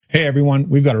Hey everyone,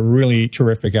 we've got a really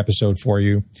terrific episode for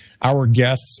you. Our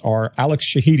guests are Alex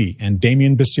Shahidi and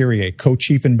Damien Basserier,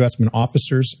 co-chief investment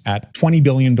officers at $20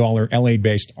 billion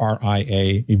LA-based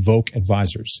RIA Evoke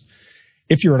Advisors.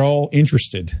 If you're at all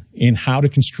interested in how to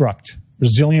construct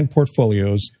resilient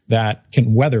portfolios that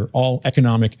can weather all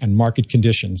economic and market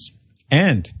conditions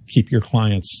and keep your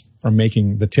clients from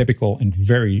making the typical and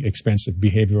very expensive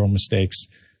behavioral mistakes,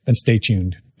 then stay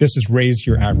tuned. This is Raise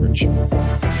Your Average.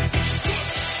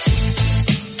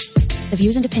 The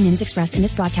views and opinions expressed in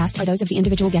this broadcast are those of the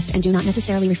individual guests and do not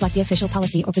necessarily reflect the official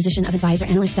policy or position of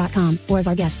AdvisorAnalyst.com or of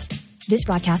our guests. This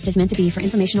broadcast is meant to be for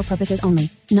informational purposes only.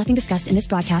 Nothing discussed in this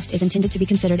broadcast is intended to be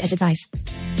considered as advice.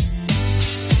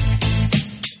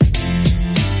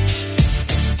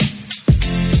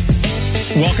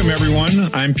 Welcome,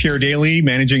 everyone. I'm Pierre Daly,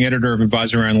 managing editor of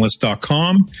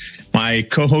AdvisorAnalyst.com. My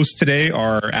co-hosts today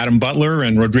are Adam Butler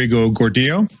and Rodrigo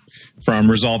Gordillo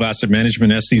from Resolve Asset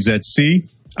Management, SCZC.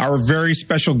 Our very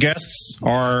special guests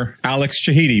are Alex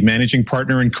Shahidi, managing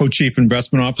partner and co-chief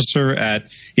investment officer at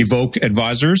Evoke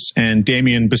Advisors, and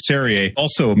Damien Basserier,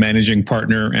 also managing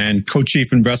partner and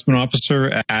co-chief investment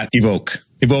officer at Evoke.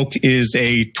 Evoke is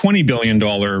a $20 billion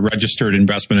registered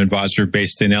investment advisor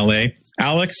based in LA.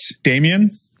 Alex, Damien,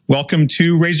 welcome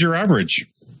to Raise Your Average.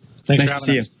 Thanks for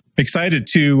having us. Excited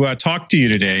to talk to you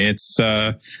today. It's,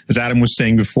 as Adam was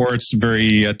saying before, it's a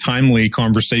very timely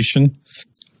conversation.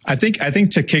 I think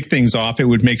to kick things off, it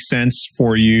would make sense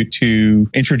for you to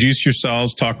introduce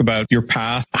yourselves, talk about your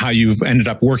path, how you've ended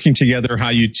up working together, how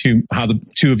the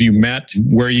two of you met,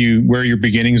 where your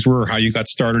beginnings were, how you got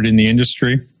started in the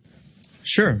industry.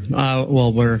 Sure.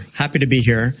 Well, we're happy to be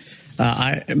here.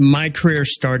 My career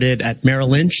started at Merrill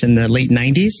Lynch in the late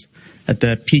 90s at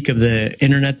the peak of the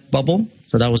internet bubble.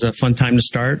 So that was a fun time to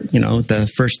start. You know, the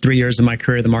first 3 years of my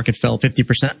career, the market fell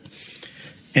 50%.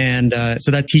 And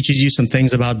so that teaches you some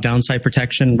things about downside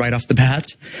protection right off the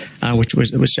bat, which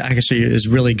actually is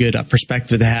really good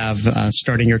perspective to have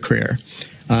starting your career.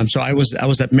 So I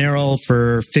was at Merrill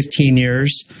for 15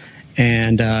 years,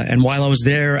 and while I was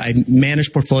there, I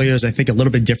managed portfolios I think a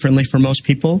little bit differently from most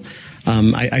people.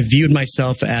 I viewed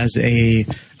myself as a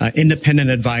independent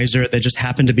advisor that just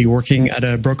happened to be working at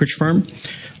a brokerage firm.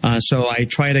 So I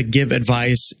try to give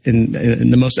advice in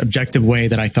the most objective way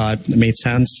that I thought made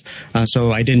sense.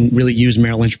 So I didn't really use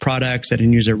Merrill Lynch products. I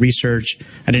didn't use their research.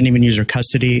 I didn't even use their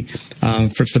custody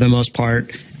for the most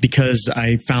part, because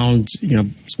I found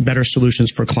better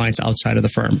solutions for clients outside of the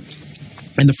firm.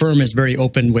 And the firm is very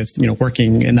open with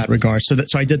working in that regard. So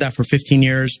I did that for 15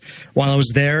 years. While I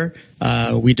was there,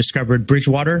 we discovered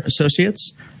Bridgewater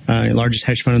Associates, the largest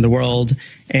hedge fund in the world,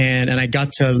 and I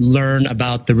got to learn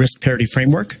about the risk parity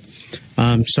framework.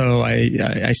 So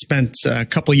I spent a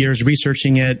couple years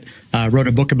researching it, wrote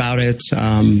a book about it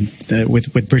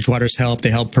with Bridgewater's help.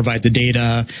 They helped provide the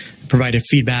data, provided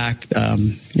feedback,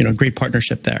 great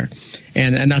partnership there.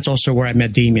 And that's also where I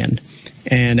met Damien.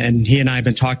 And he and I have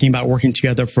been talking about working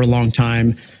together for a long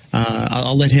time.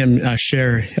 I'll let him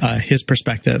share his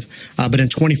perspective. But in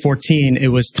 2014, it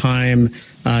was time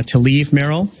to leave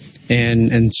Merrill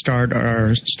and start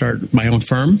my own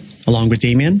firm along with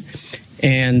Damien.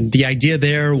 And the idea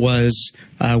there was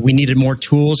we needed more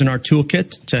tools in our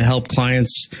toolkit to help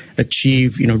clients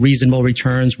achieve reasonable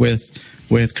returns with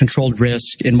controlled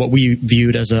risk in what we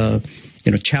viewed as a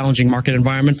challenging market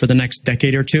environment for the next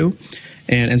decade or two.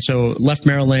 And so left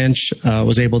Merrill Lynch,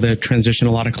 was able to transition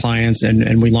a lot of clients,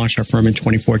 and we launched our firm in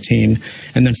 2014.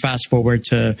 And then fast forward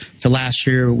to last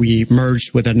year, we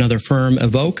merged with another firm,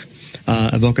 Evoke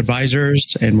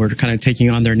Advisors, and we're kind of taking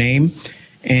on their name.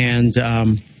 And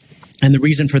the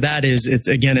reason for that is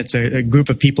it's a group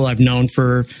of people I've known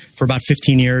for about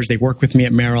 15 years. They work with me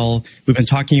at Merrill. We've been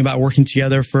talking about working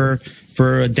together for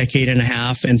a decade and a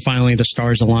half, and finally the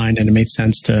stars aligned and it made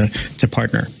sense to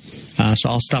partner. So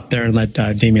I'll stop there and let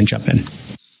Damien jump in.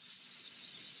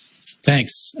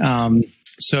 Thanks.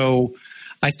 So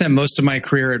I spent most of my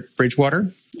career at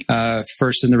Bridgewater,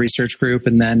 first in the research group,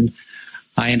 and then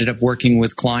I ended up working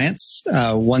with clients.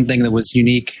 One thing that was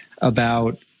unique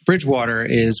about Bridgewater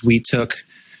is we took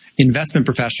investment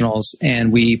professionals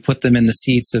and we put them in the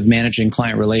seats of managing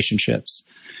client relationships.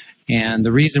 And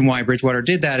the reason why Bridgewater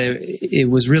did that, it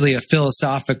was really a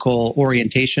philosophical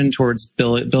orientation towards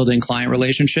building client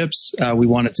relationships. We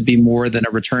wanted to be more than a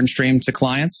return stream to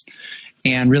clients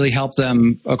and really help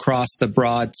them across the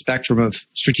broad spectrum of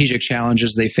strategic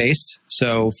challenges they faced.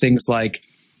 So things like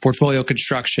portfolio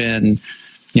construction,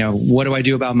 what do I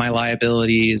do about my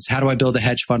liabilities? How do I build a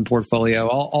hedge fund portfolio?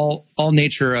 All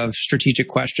nature of strategic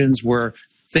questions were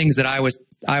things that I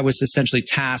was essentially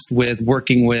tasked with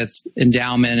working with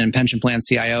endowment and pension plan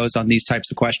CIOs on these types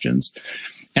of questions.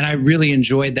 And I really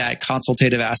enjoyed that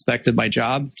consultative aspect of my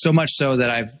job, so much so that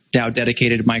I've now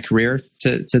dedicated my career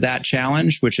to that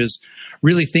challenge, which is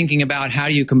really thinking about how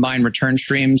do you combine return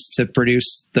streams to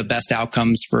produce the best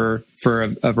outcomes for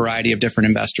a variety of different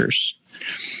investors.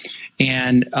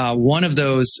 And one of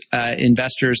those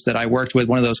investors that I worked with,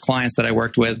 one of those clients that I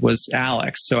worked with was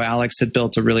Alex. So Alex had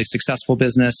built a really successful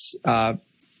business,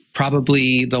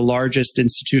 probably the largest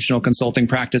institutional consulting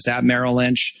practice at Merrill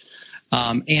Lynch.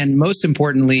 And most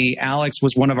importantly, Alex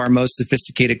was one of our most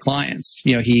sophisticated clients.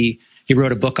 You know, he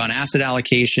wrote a book on asset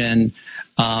allocation.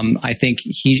 I think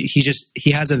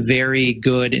he has a very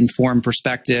good informed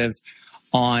perspective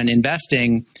on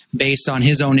investing based on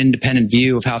his own independent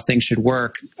view of how things should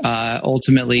work.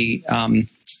 Ultimately,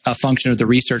 a function of the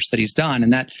research that he's done,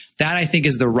 and that I think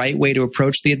is the right way to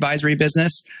approach the advisory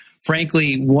business.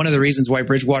 Frankly, one of the reasons why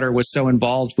Bridgewater was so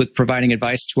involved with providing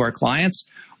advice to our clients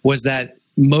was that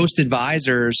most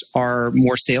advisors are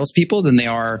more salespeople than they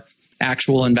are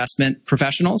actual investment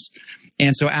professionals.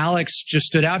 And so Alex just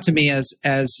stood out to me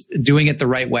as doing it the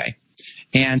right way.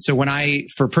 And so when I,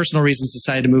 for personal reasons,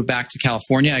 decided to move back to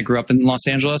California, I grew up in Los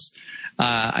Angeles.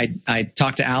 I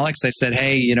talked to Alex. I said,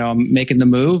 "Hey, you know, I'm making the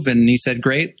move," and he said,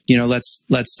 "Great. You know,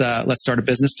 let's start a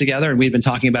business together." And we've been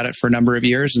talking about it for a number of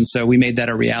years, and so we made that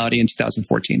a reality in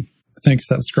 2014. Thanks.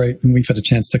 That was great. And we've had a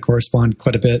chance to correspond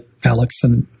quite a bit, Alex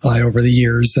and I, over the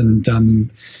years. And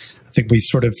I think we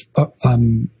sort of,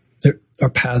 our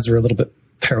paths are a little bit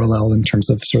parallel in terms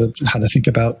of sort of how to think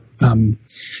about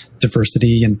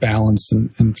diversity and balance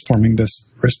and forming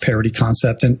this risk parity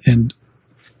concept. And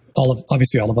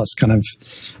obviously all of us kind of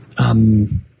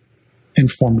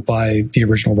informed by the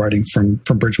original writing from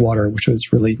Bridgewater, which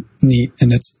was really neat.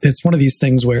 And it's one of these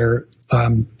things where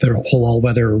the whole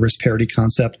all-weather or risk parity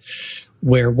concept,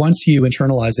 where once you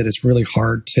internalize it, it's really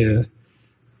hard to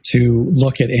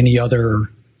look at any other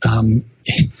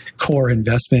core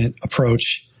investment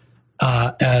approach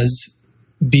as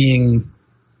being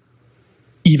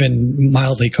even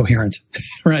mildly coherent,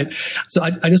 right? So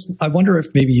I wonder if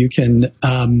maybe you can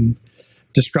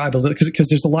describe a little, because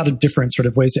there's a lot of different sort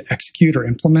of ways to execute or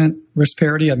implement risk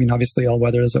parity. I mean, obviously all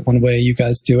weather is one way. You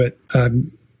guys do it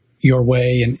your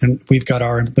way, and we've got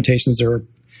our implementations. There are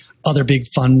other big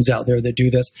funds out there that do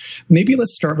this. Maybe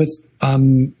let's start with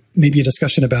maybe a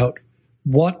discussion about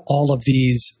what all of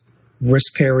these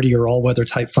risk parity or all-weather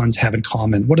type funds have in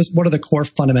common. What are the core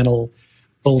fundamental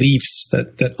beliefs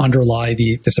that underlie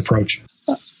this approach?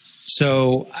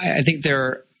 So I think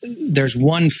there's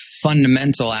one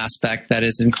fundamental aspect that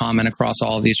is in common across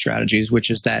all of these strategies, which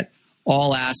is that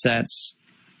all assets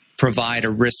provide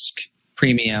a risk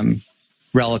premium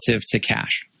relative to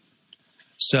cash.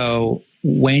 So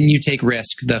when you take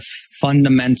risk, the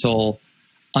fundamental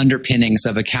underpinnings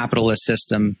of a capitalist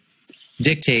system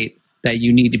dictate that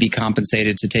you need to be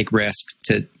compensated to take risk,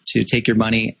 to take your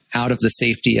money out of the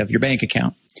safety of your bank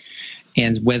account.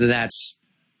 And whether that's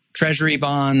treasury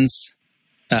bonds,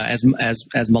 as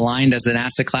maligned as an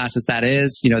asset class as that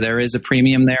is, you know, there is a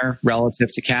premium there relative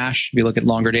to cash. If you look at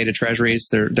longer dated treasuries,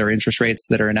 there are interest rates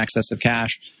that are in excess of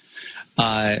cash.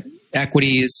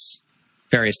 Equities,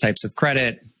 various types of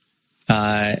credit.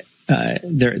 There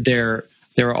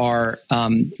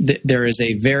is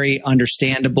a very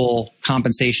understandable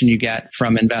compensation you get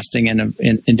from investing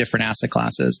in different asset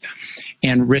classes.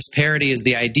 And risk parity is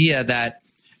the idea that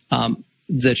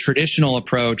the traditional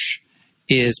approach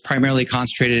is primarily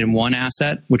concentrated in one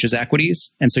asset, which is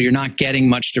equities. And so you're not getting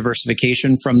much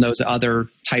diversification from those other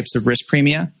types of risk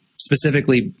premia.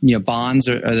 Specifically, you know, bonds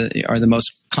are the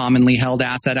most commonly held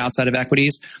asset outside of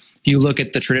equities. If you look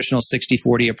at the traditional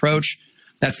 60-40 approach,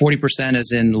 that 40%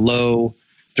 is in low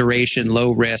duration,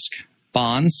 low risk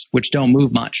bonds, which don't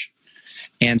move much.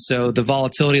 And so the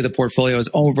volatility of the portfolio is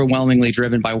overwhelmingly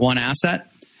driven by one asset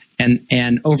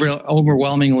and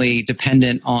overwhelmingly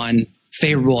dependent on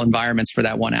favorable environments for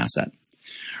that one asset.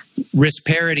 Risk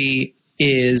parity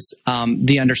is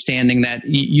the understanding that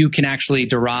you can actually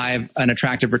derive an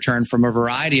attractive return from a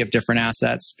variety of different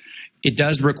assets. It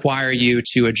does require you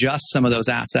to adjust some of those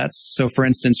assets. So for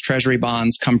instance, treasury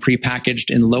bonds come prepackaged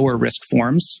in lower risk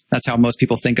forms. That's how most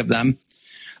people think of them.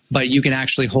 But you can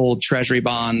actually hold treasury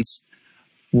bonds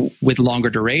with longer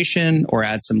duration or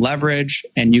add some leverage,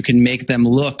 and you can make them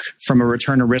look from a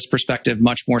return to risk perspective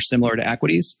much more similar to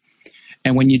equities.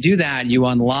 And when you do that, you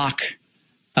unlock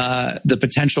the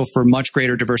potential for much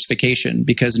greater diversification,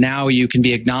 because now you can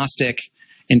be agnostic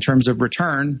in terms of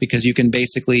return, because you can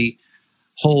basically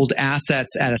hold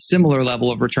assets at a similar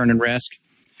level of return and risk.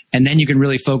 And then you can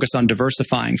really focus on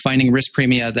diversifying, finding risk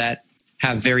premia that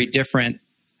have very different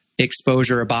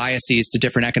exposure or biases to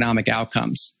different economic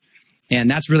outcomes. And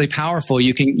that's really powerful.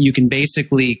 You can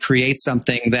basically create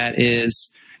something that is,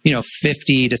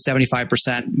 50 to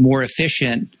 75% more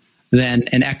efficient than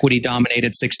an equity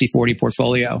dominated 60-40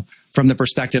 portfolio from the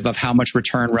perspective of how much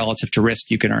return relative to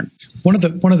risk you can earn. One of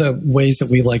the ways that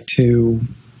we like to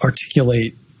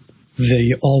articulate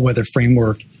the all-weather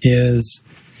framework is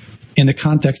in the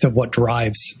context of what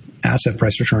drives asset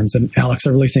price returns. And Alex, I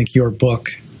really think your book,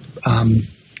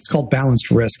 it's called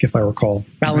Balanced Risk, if I recall.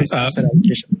 Balanced asset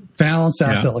allocation. Balanced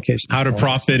asset allocation. How to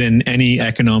profit in any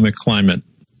economic climate.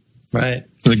 Right.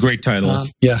 It's a great title.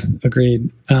 Yeah,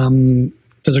 agreed.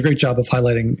 Does a great job of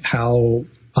highlighting how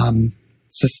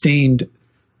sustained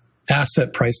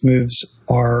asset price moves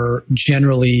are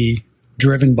generally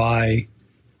driven by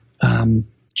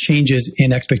changes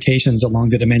in expectations along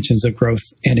the dimensions of growth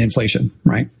and inflation,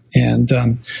 right? And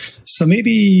so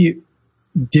maybe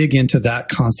dig into that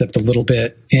concept a little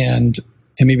bit and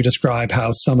maybe describe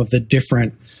how some of the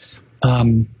different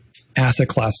asset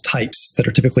class types that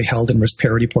are typically held in risk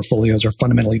parity portfolios are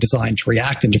fundamentally designed to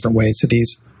react in different ways to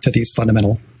these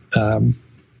fundamental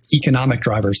economic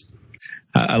drivers.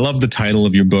 I love the title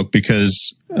of your book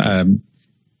because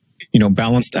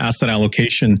balanced asset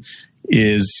allocation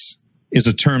is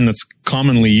a term that's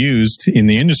commonly used in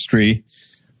the industry,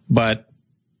 but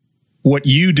what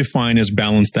you define as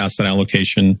balanced asset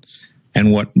allocation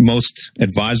and what most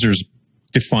advisors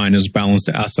define as balanced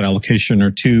asset allocation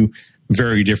are two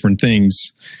very different things.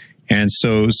 And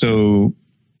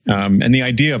and the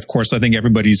idea, of course, I think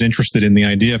everybody's interested in the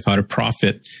idea of how to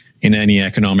profit in any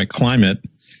economic climate.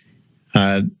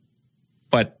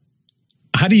 But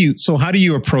how do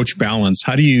you approach balance?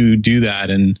 How do you do that?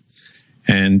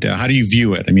 And how do you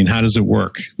view it? I mean, how does it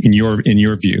work in your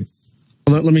view?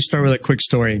 Let me start with a quick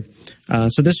story.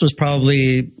 So this was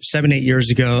probably 7-8 years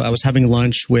ago. I was having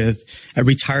lunch with a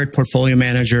retired portfolio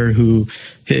manager who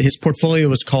his portfolio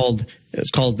was called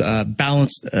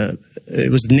Balanced.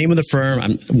 It was the name of the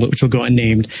firm, which will go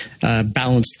unnamed,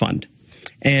 Balanced Fund.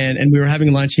 And we were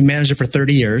having lunch. He managed it for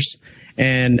 30 years.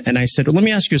 And I said, well, let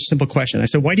me ask you a simple question. I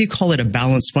said, why do you call it a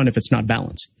balanced fund if it's not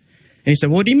balanced? And he said,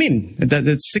 well, what do you mean?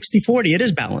 It's 60-40. It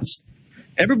is balanced.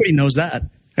 Everybody knows that.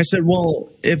 I said, well,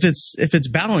 if it's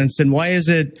balanced, then why is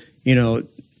it,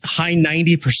 high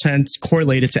 90%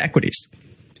 correlated to equities?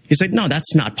 He said, no,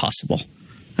 that's not possible.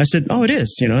 I said, oh, it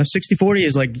is. 60-40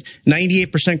 is like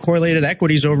 98% correlated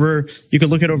equities you could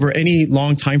look at over any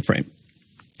long time frame.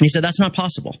 He said, that's not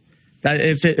possible.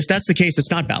 If that's the case,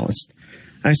 it's not balanced.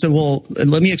 I said, well,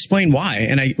 let me explain why.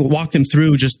 And I walked him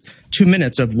through just 2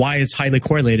 minutes of why it's highly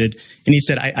correlated. And he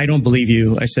said, I don't believe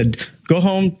you. I said, go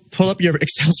home, pull up your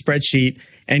Excel spreadsheet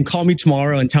and call me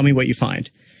tomorrow and tell me what you find.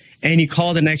 And he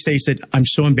called the next day. He said, I'm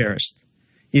so embarrassed.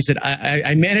 He said,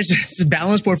 I managed this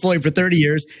balanced portfolio for 30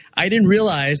 years. I didn't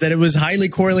realize that it was highly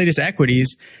correlated to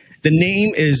equities. The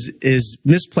name is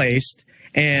misplaced.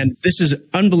 And this is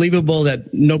unbelievable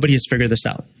that nobody has figured this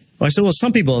out. Well, I said, well,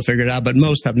 some people have figured it out, but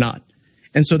most have not.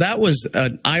 And so that was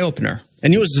an eye-opener.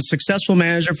 And he was a successful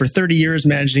manager for 30 years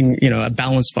managing, a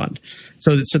balanced fund.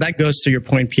 So that goes to your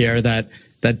point, Pierre, that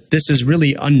this is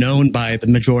really unknown by the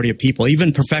majority of people,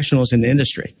 even professionals in the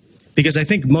industry. Because I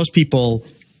think most people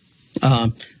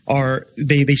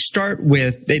they start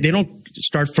with, they don't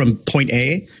start from point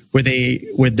A where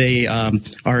they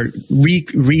are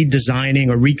redesigning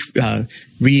or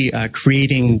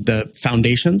recreating the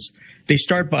foundations. They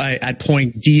start at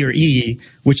point D or E,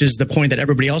 which is the point that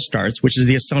everybody else starts, which is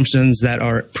the assumptions that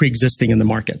are pre-existing in the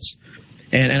markets.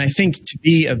 And I think to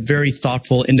be a very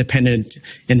thoughtful, independent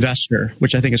investor,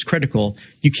 which I think is critical,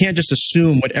 you can't just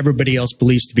assume what everybody else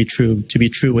believes to be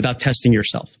true without testing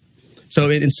yourself. So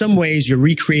in some ways, you're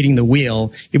recreating the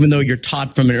wheel, even though you're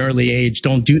taught from an early age,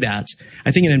 don't do that.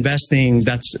 I think in investing,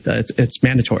 it's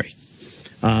mandatory.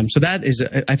 So that is,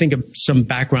 I think, some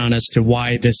background as to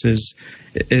why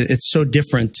it's so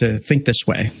different to think this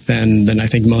way than I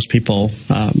think most people,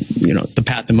 the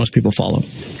path that most people follow.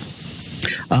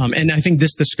 And I think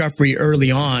this discovery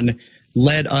early on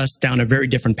led us down a very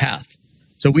different path.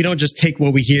 So we don't just take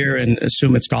what we hear and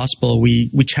assume it's gospel. We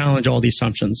challenge all the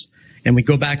assumptions. And we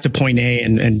go back to point A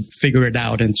and figure it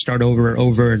out and start over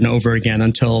and over again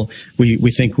until we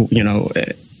think,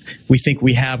 we think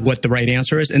we have what the right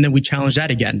answer is. And then we challenge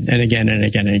that again and again and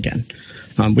again and again,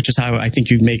 which is how I think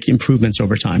you make improvements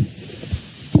over time.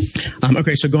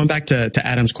 Okay, so going back to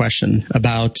Adam's question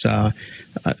about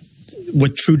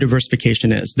what true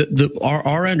diversification is.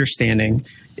 Our understanding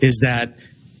is that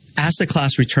asset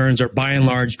class returns are by and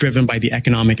large driven by the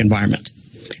economic environment.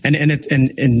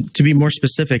 And to be more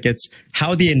specific, it's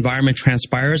how the environment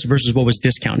transpires versus what was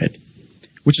discounted,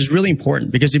 which is really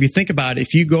important because if you think about it,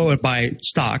 if you go and buy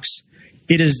stocks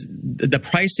it is the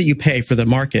price that you pay for the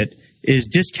market is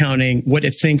discounting what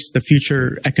it thinks the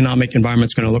future economic environment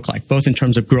is going to look like, both in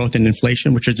terms of growth and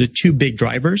inflation, which are the two big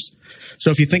drivers. So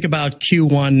if you think about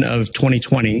Q1 of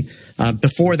 2020,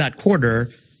 before that quarter,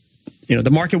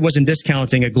 the market wasn't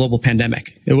discounting a global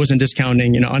pandemic. It wasn't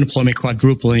discounting, unemployment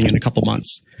quadrupling in a couple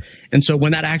months. And so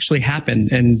when that actually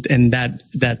happened and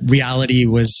that reality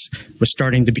was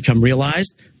starting to become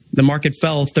realized, the market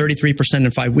fell 33% in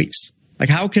 5 weeks. Like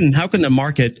how can the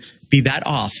market be that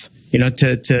off?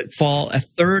 To fall a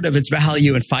third of its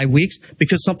value in 5 weeks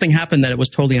because something happened that it was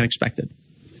totally unexpected,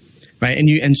 right?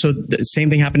 And so the same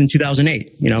thing happened in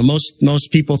 2008.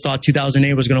 Most people thought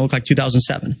 2008 was going to look like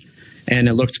 2007, and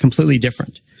it looked completely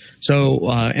different. So,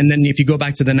 and then if you go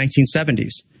back to the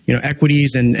 1970s,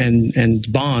 equities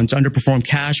and bonds underperformed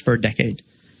cash for a decade.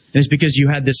 And it's because you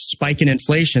had this spike in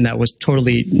inflation that was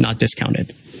totally not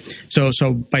discounted.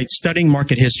 So by studying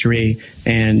market history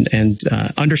and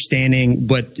understanding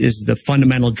what is the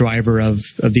fundamental driver of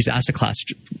these asset classes,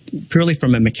 purely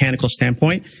from a mechanical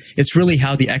standpoint, it's really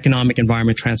how the economic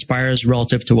environment transpires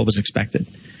relative to what was expected,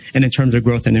 and in terms of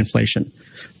growth and inflation.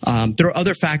 There are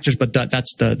other factors, but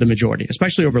that's the majority,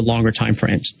 especially over longer time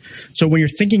frames. So when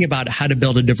you're thinking about how to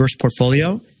build a diverse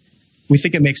portfolio, we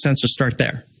think it makes sense to start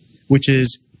there, which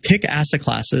is pick asset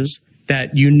classes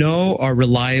that are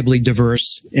reliably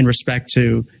diverse in respect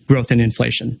to growth and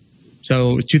inflation.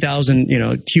 So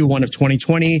Q1 of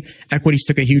 2020, equities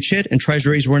took a huge hit and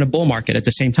treasuries were in a bull market at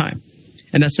the same time.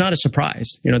 And that's not a surprise.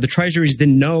 The treasuries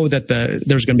didn't know that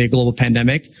there's going to be a global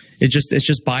pandemic. It's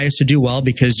just biased to do well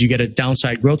because you get a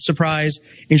downside growth surprise,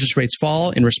 interest rates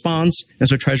fall in response, and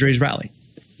so treasuries rally.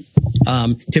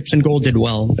 Tips and gold did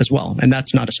well as well, and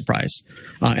that's not a surprise.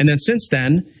 And then since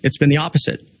then, it's been the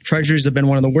opposite. Treasuries have been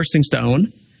one of the worst things to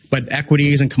own, but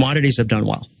equities and commodities have done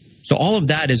well. So all of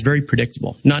that is very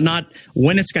predictable. Not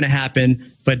when it's going to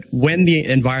happen, but when the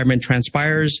environment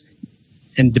transpires,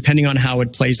 and depending on how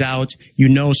it plays out,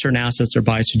 certain assets are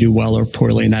biased to do well or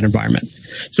poorly in that environment.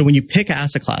 So when you pick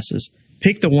asset classes,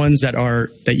 pick the ones that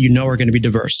are going to be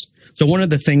diverse. So one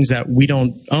of the things that we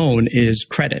don't own is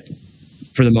credit,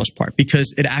 for the most part,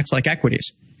 because it acts like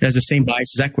equities. It has the same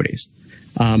bias as equities.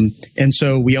 And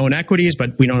so we own equities,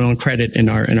 but we don't own credit in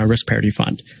our risk parity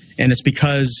fund. And it's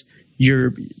because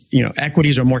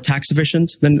equities are more tax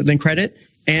efficient than credit,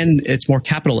 and it's more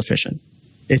capital efficient.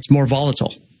 It's more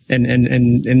volatile. And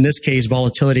in this case,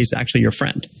 volatility is actually your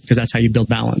friend because that's how you build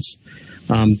balance.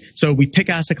 So we pick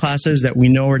asset classes that we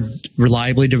know are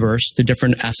reliably diverse to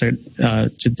different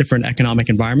economic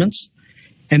environments.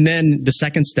 And then the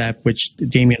second step, which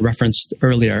Damien referenced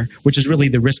earlier, which is really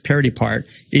the risk parity part,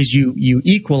 is you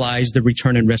equalize the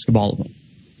return and risk of all of them.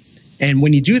 And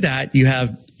when you do that, you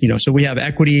have, so we have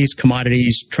equities,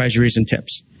 commodities, treasuries, and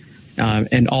tips.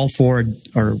 And all four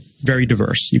are very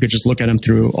diverse. You could just look at them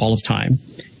through all of time.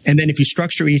 And then if you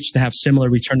structure each to have similar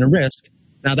return and risk,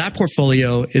 now that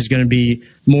portfolio is going to be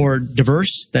more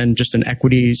diverse than just an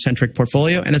equity-centric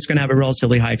portfolio, and it's going to have a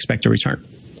relatively high expected return.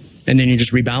 And then you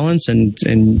just rebalance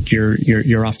and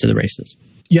you're off to the races.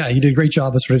 Yeah, you did a great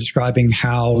job of sort of describing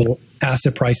how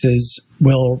asset prices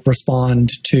will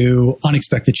respond to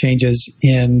unexpected changes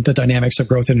in the dynamics of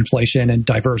growth and inflation, and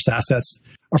diverse assets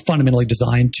are fundamentally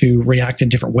designed to react in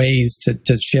different ways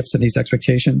to shifts in these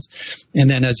expectations. And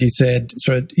then, as you said,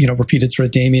 repeated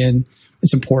Damien,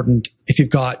 it's important if you've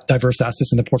got diverse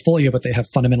assets in the portfolio, but they have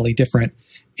fundamentally different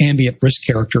ambient risk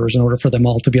characters. In order for them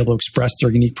all to be able to express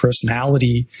their unique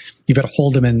personality, you've got to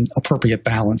hold them in appropriate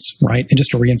balance, right? And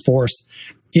just to reinforce,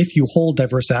 if you hold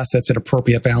diverse assets in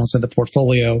appropriate balance in the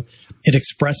portfolio, it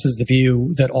expresses the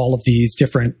view that all of these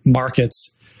different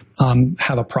markets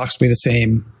have approximately the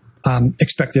same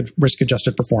expected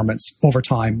risk-adjusted performance over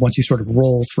time once you sort of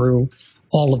roll through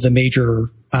all of the major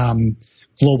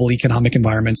global economic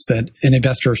environments that an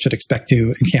investor should expect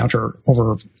to encounter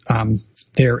over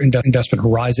their investment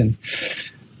horizon.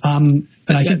 And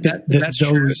I think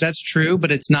that's true,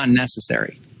 but it's not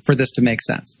necessary for this to make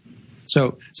sense.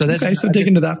 So dig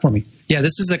into that for me. Yeah,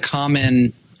 this is a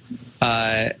common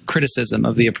criticism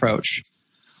of the approach,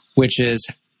 which is,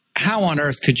 how on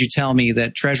earth could you tell me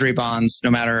that treasury bonds, no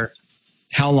matter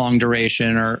how long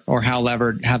duration or how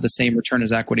levered, have the same return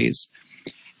as equities?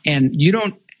 And you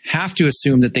don't have to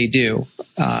assume that they do.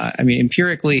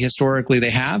 Empirically, historically, they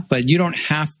have, but you don't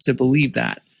have to believe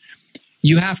that.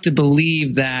 You have to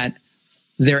believe that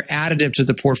they're additive to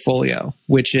the portfolio,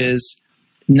 which is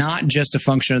not just a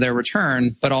function of their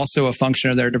return, but also a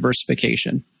function of their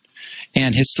diversification.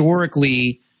 And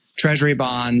historically, treasury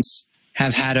bonds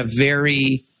have had a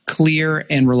very clear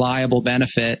and reliable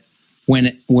benefit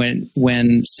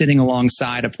when sitting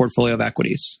alongside a portfolio of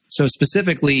equities. So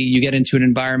specifically, you get into an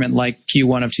environment like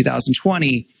Q1 of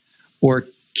 2020 or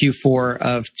Q4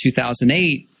 of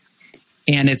 2008,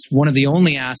 and it's one of the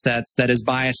only assets that is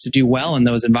biased to do well in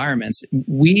those environments.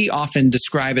 We often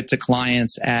describe it to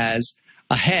clients as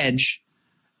a hedge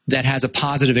that has a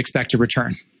positive expected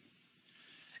return.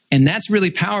 And that's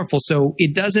really powerful. So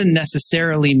it doesn't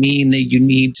necessarily mean that you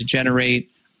need to generate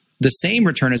the same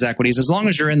return as equities, as long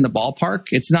as you're in the ballpark.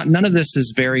 It's not, none of this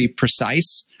is very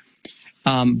precise.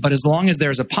 But as long as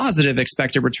there's a positive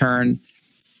expected return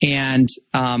and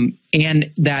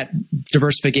that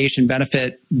diversification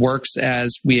benefit works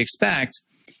as we expect,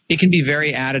 it can be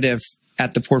very additive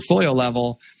at the portfolio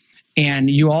level. And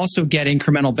you also get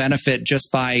incremental benefit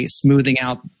just by smoothing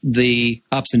out the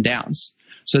ups and downs.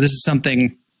 So this is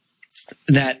something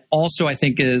that also I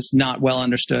think is not well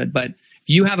understood. But if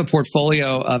you have a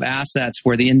portfolio of assets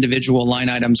where the individual line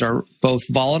items are both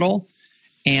volatile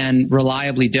and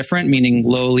reliably different, meaning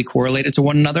lowly correlated to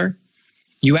one another,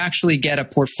 you actually get a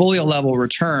portfolio level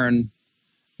return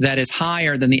that is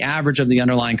higher than the average of the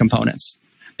underlying components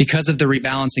because of the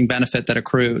rebalancing benefit that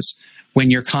accrues when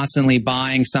you're constantly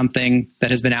buying something that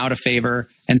has been out of favor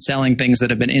and selling things that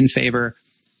have been in favor.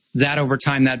 That over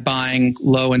time, that buying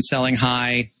low and selling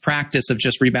high practice of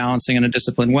just rebalancing in a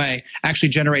disciplined way actually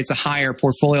generates a higher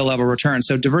portfolio level return.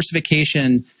 So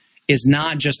diversification is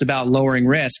not just about lowering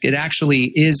risk. It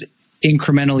actually is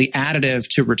incrementally additive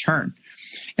to return.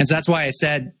 And so that's why I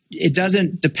said it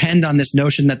doesn't depend on this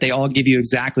notion that they all give you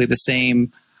exactly the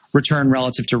same return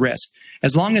relative to risk.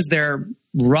 As long as they're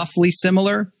roughly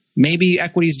similar, maybe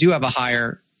equities do have a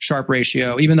higher Sharpe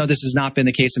ratio, even though this has not been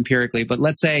the case empirically. But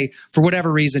let's say for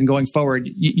whatever reason going forward,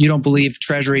 you don't believe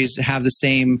treasuries have the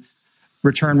same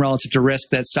return relative to risk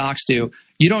that stocks do.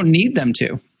 You don't need them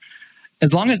to.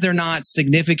 As long as they're not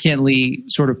significantly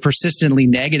sort of persistently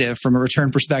negative from a return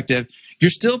perspective,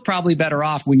 you're still probably better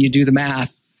off when you do the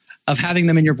math of having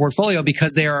them in your portfolio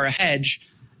because they are a hedge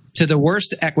to the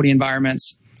worst equity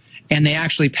environments and they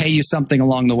actually pay you something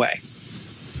along the way.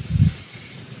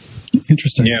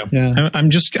 Interesting. Yeah.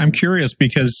 I'm curious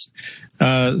because,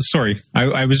 I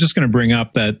was just going to bring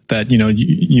up that,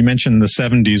 you mentioned the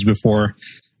 70s before,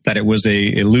 that it was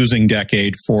a losing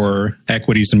decade for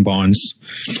equities and bonds,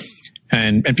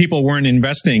 and people weren't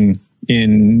investing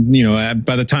in,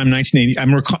 by the time 1980,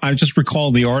 I just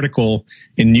recall the article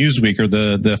in Newsweek, or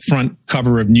the front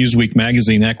cover of Newsweek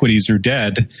magazine, Equities Are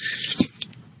Dead.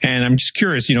 And I'm just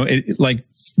curious,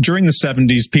 during the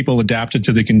 70s, people adapted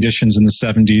to the conditions in the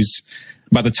 70s.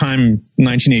 By the time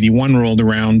 1981 rolled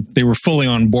around, they were fully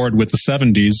on board with the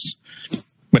 70s.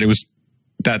 But it was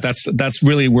that's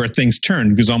really where things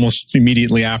turned, because almost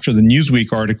immediately after the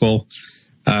Newsweek article,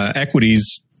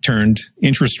 equities turned,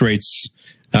 interest rates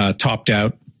topped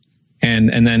out.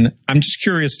 And then I'm just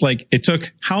curious,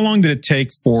 how long did it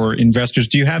take for investors?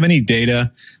 Do you have any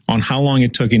data on how long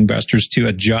it took investors to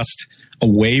adjust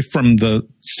away from the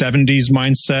 70s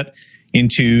mindset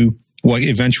into what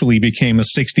eventually became a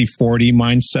 60-40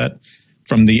 mindset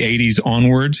from the 80s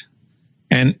onward?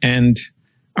 And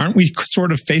aren't we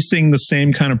sort of facing the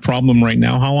same kind of problem right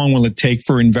now? How long will it take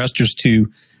for investors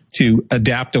to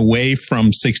adapt away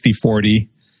from 60-40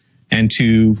 and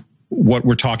to what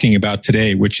we're talking about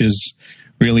today, which is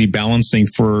really balancing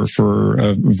for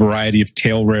a variety of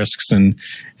tail risks and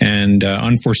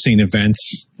unforeseen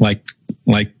events like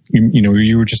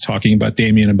you were just talking about,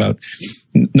 Damien, about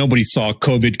nobody saw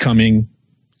COVID coming.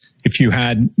 If you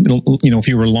had, if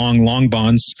you were long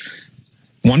bonds,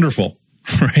 wonderful,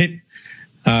 right?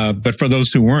 But for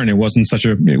those who weren't, it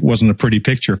wasn't a pretty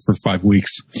picture for 5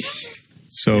 weeks.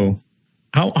 So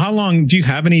how long, do you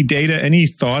have any data, any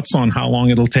thoughts on how long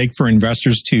it'll take for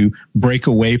investors to break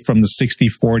away from the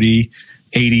 60-40,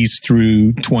 80s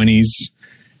through 20s,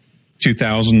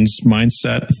 2000s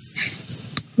mindset?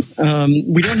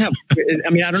 We don't have,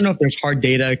 I don't know if there's hard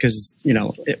data because,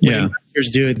 investors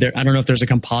do, I don't know if there's a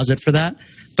composite for that.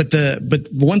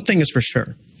 But one thing is for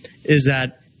sure is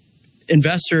that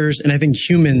investors, and I think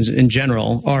humans in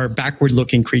general, are backward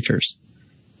looking creatures.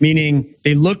 Meaning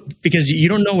they look, because you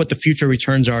don't know what the future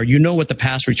returns are. You know what the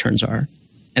past returns are.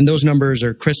 And those numbers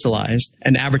are crystallized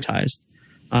and advertised.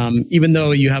 Even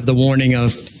though you have the warning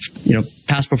of,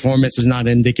 past performance is not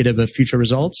indicative of future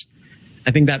results. I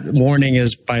think that warning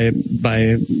is by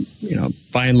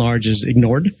and large is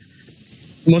ignored.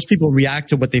 Most people react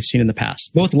to what they've seen in the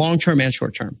past, both long-term and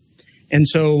short-term. And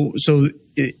so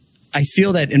I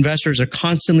feel that investors are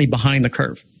constantly behind the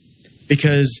curve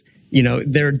because,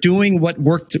 they're doing what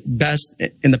worked best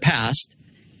in the past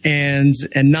and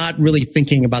not really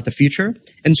thinking about the future.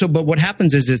 And so, but what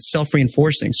happens is it's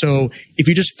self-reinforcing. So if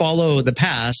you just follow the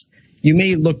past, you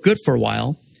may look good for a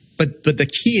while, but the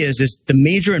key is the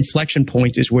major inflection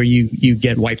point is where you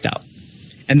get wiped out.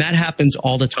 And that happens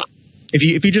all the time.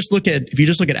 If you just look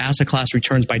at asset class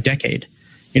returns by decade,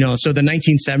 so the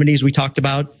 1970s we talked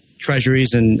about,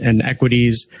 treasuries and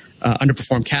equities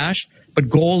underperformed cash, but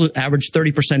gold averaged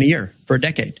 30% a year for a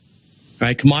decade,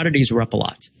 right? Commodities were up a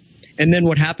lot. And then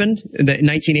what happened in the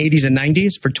 1980s and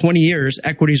 90s, for 20 years,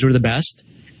 equities were the best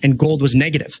and gold was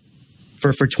negative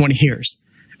for 20 years,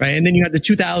 right? And then you had the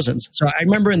 2000s. So I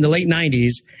remember in the late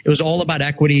 90s, it was all about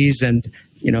equities and,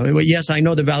 yes, I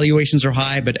know the valuations are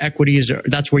high, but equities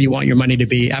that's where you want your money to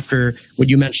be. After what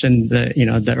you mentioned,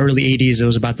 the early 80s, it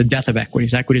was about the death of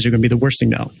equities. Equities are going to be the worst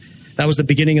thing to own. That was the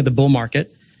beginning of the bull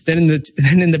market. Then in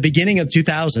the beginning of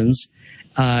 2000s,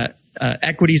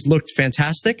 equities looked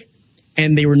fantastic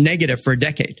and they were negative for a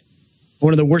decade.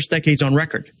 One of the worst decades on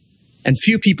record. And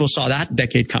few people saw that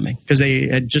decade coming because they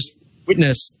had just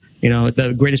witnessed,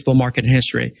 the greatest bull market in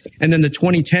history. And then the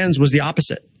 2010s was the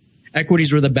opposite.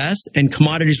 Equities were the best and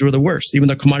commodities were the worst, even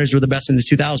though commodities were the best in the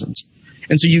 2000s.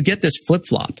 And so you get this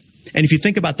flip-flop. And if you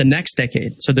think about the next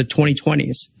decade, so the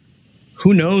 2020s,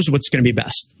 who knows what's going to be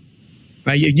best,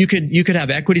 right? You could have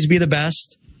equities be the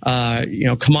best,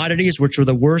 commodities, which were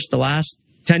the worst the last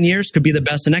 10 years, could be the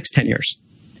best the next 10 years,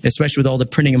 especially with all the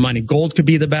printing of money. Gold could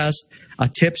be the best.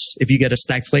 Tips, if you get a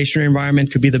stagflationary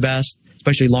environment, could be the best,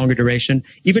 especially longer duration.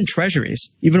 Even treasuries,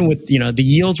 even with the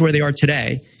yields where they are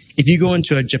today, if you go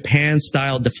into a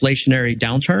Japan-style deflationary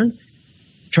downturn,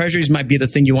 treasuries might be the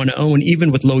thing you want to own,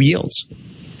 even with low yields.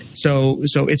 So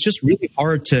it's just really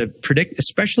hard to predict,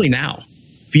 especially now.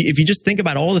 If you just think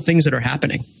about all the things that are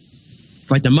happening,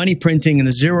 right? The money printing and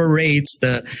the zero rates,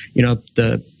 the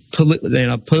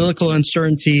political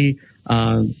uncertainty,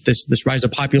 this rise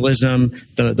of populism,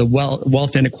 the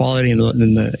wealth inequality and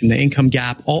the income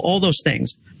gap, all those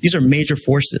things. These are major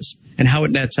forces, and how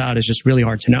it nets out is just really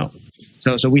hard to know.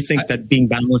 So we think that being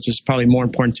balanced is probably more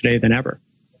important today than ever.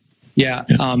 Yeah.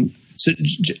 So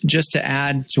just to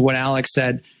add to what Alex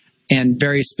said, and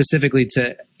very specifically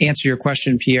to answer your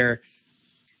question, Pierre,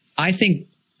 I think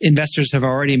investors have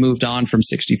already moved on from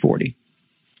 60-40.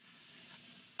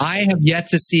 I have yet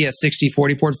to see a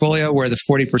 60-40 portfolio where the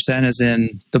 40% is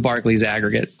in the Barclays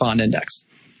Aggregate Bond Index.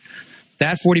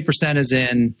 That 40% is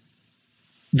in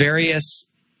various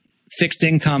fixed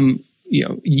income,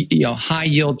 high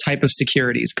yield type of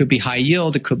securities. Could be high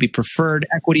yield, it could be preferred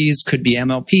equities, could be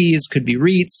MLPs, could be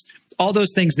REITs. All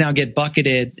those things now get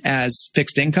bucketed as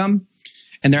fixed income,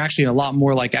 and they're actually a lot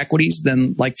more like equities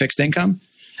than like fixed income.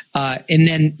 And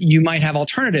then you might have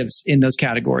alternatives in those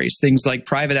categories, things like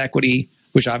private equity,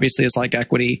 which obviously is like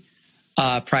equity,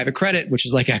 private credit, which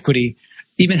is like equity,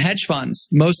 even hedge funds.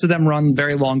 Most of them run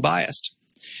very long biased.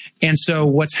 And so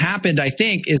what's happened, I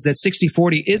think, is that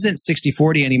 60-40 isn't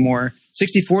 60-40 anymore.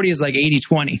 60-40 is like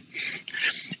 80-20.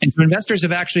 And so investors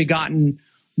have actually gotten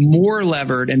more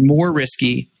levered and more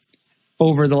risky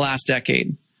over the last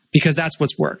decade because that's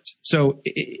what's worked. So,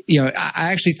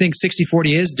 I actually think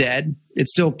 60-40 is dead.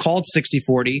 It's still called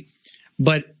 60-40,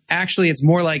 but actually it's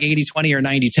more like 80-20 or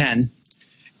 90-10.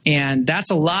 And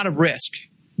that's a lot of risk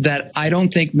that I don't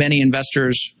think many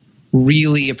investors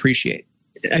really appreciate.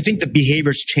 I think the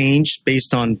behaviors changed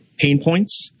based on pain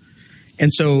points.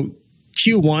 And so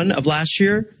Q1 of last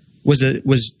year was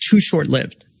too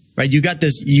short-lived, right? You got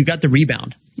the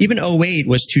rebound. Even 2008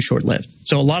 was too short-lived.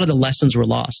 So a lot of the lessons were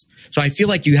lost. So I feel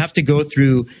like you have to go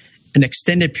through an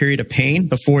extended period of pain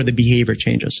before the behavior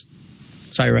changes.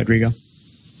 Sorry, Rodrigo.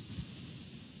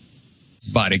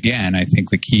 But again, I think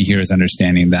the key here is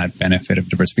understanding that benefit of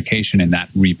diversification and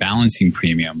that rebalancing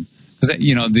premium. Because,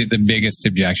 the biggest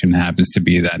objection happens to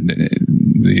be that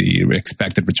the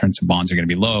expected returns to bonds are going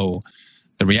to be low.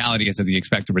 The reality is that the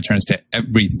expected returns to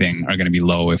everything are going to be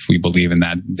low if we believe in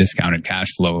that discounted cash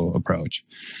flow approach.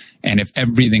 And if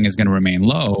everything is going to remain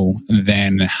low,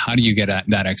 then how do you get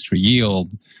that extra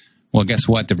yield? Well, guess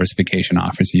what? Diversification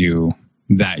offers you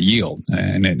that yield.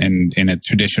 And in a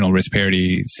traditional risk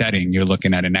parity setting, you're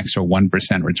looking at an extra 1%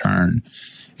 return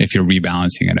if you're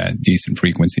rebalancing at a decent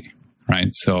frequency, right?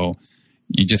 So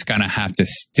you just kind of have to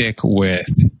stick with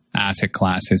asset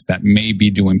classes that may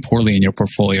be doing poorly in your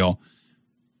portfolio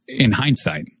in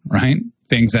hindsight, right?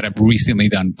 Things that have recently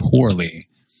done poorly,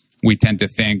 we tend to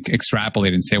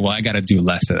extrapolate and say, well, I got to do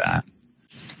less of that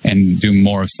and do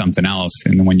more of something else.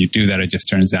 And when you do that, it just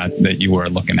turns out that you were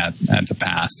looking at the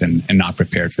past and not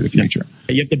prepared for the future.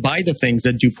 You have to buy the things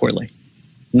that do poorly,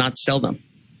 not sell them.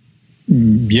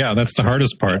 Yeah, that's the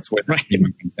hardest part. That's what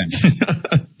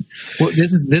Well,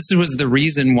 this was the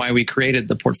reason why we created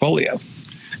the portfolio.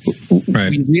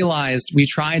 Right. We realized we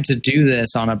tried to do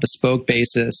this on a bespoke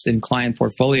basis in client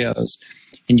portfolios,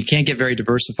 and you can't get very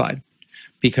diversified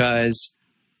because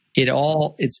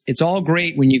it's all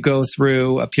great when you go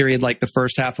through a period like the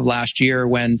first half of last year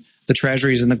when the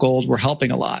treasuries and the gold were helping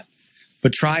a lot.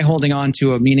 But try holding on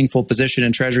to a meaningful position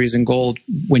in treasuries and gold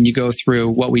when you go through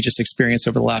what we just experienced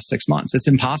over the last 6 months. It's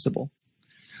impossible.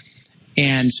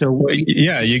 And so,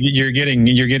 you're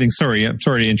getting. Sorry, I'm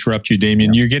sorry to interrupt you,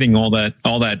 Damien. You're getting all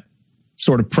that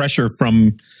sort of pressure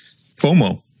from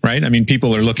FOMO, right? I mean,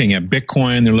 people are looking at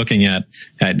Bitcoin. They're looking at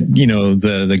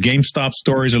the GameStop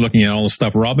stories. They're looking at all the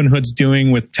stuff Robinhood's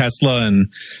doing with Tesla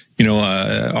and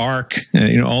ARK.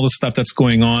 All the stuff that's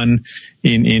going on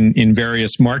in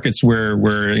various markets where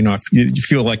if you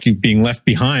feel like you're being left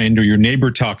behind, or your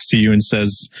neighbor talks to you and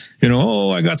says,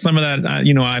 I got some of that.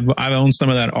 I've owned some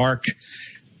of that ARK,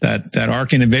 that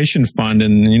ARK Innovation Fund,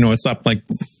 and it's up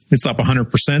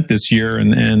 100% this year.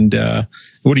 And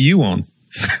what do you own?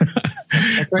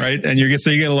 Right. And you get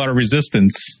a lot of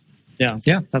resistance.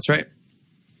 Yeah, that's right.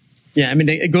 Yeah, I mean,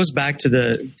 it goes back to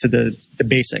the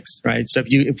basics, right? So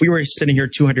if we were sitting here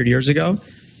 200 years ago,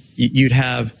 you'd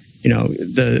have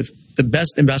the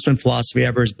best investment philosophy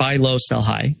ever is buy low, sell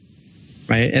high,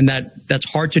 right? And that's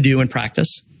hard to do in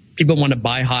practice. People want to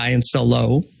buy high and sell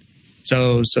low,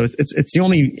 so it's the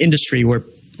only industry where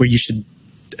you should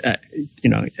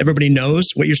everybody knows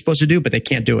what you're supposed to do, but they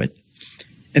can't do it.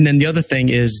 And then the other thing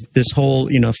is this whole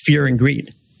fear and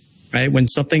greed. Right? When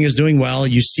something is doing well,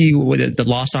 you see the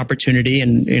lost opportunity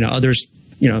and others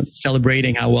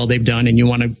celebrating how well they've done, and you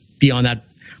want to be on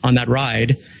that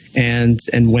ride. And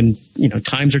when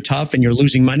times are tough and you're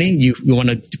losing money, you want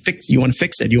to fix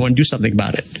it. You want to do something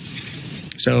about it.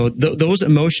 So those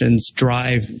emotions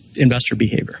drive investor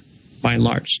behavior by and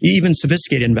large. Even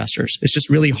sophisticated investors, it's just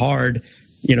really hard.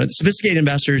 Sophisticated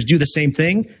investors do the same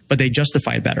thing, but they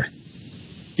justify it better.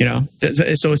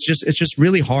 So it's just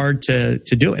really hard to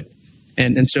do it.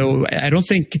 And so I don't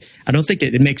think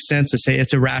it makes sense to say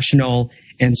it's irrational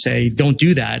and say don't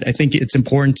do that. I think it's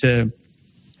important to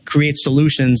create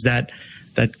solutions that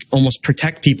almost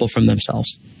protect people from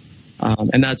themselves.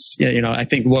 And that's I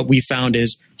think what we found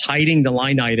is hiding the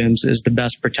line items is the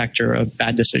best protector of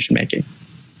bad decision making.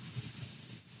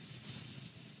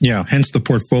 Yeah, hence the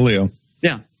portfolio.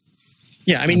 Yeah.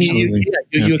 Yeah, I mean,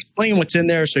 you explain what's in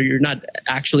there, so you're not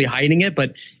actually hiding it,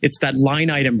 but it's that line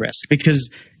item risk because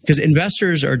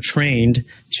investors are trained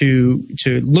to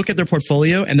look at their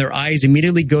portfolio and their eyes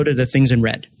immediately go to the things in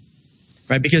red,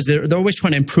 right? Because they're always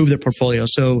trying to improve their portfolio.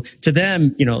 So to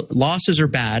them, losses are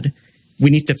bad. We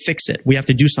need to fix it. We have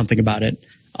to do something about it.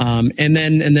 And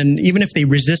then even if they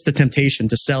resist the temptation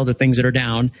to sell the things that are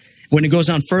down, when it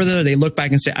goes on further, they look back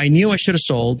and say, I knew I should have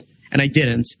sold and I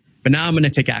didn't, but now I'm going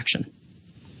to take action.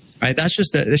 Right? That's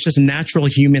just a natural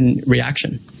human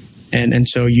reaction. And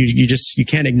so you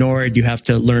can't ignore it. You have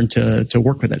to learn to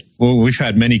work with it. Well, we've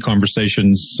had many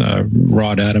conversations,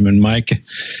 Rod, Adam, and Mike,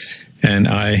 and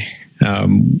I,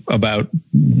 about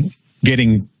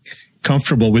getting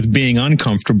comfortable with being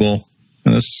uncomfortable.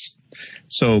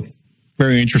 So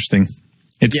very interesting.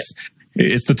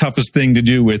 It's the toughest thing to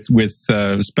do with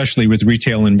especially with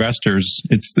retail investors.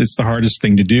 It's the hardest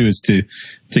thing to do is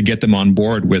to get them on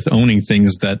board with owning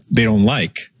things that they don't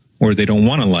like or they don't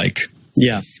want to like.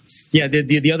 Yeah. Yeah.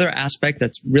 The other aspect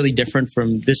that's really different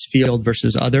from this field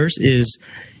versus others is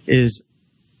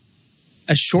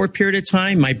a short period of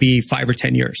time might be 5 or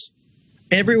 10 years.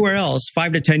 Everywhere else,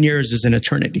 5 to 10 years is an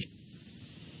eternity.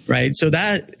 Right. So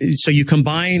you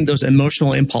combine those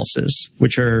emotional impulses,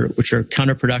 which are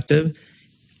counterproductive,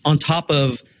 on top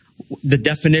of the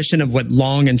definition of what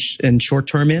long and short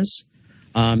term is.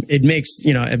 It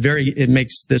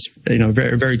makes this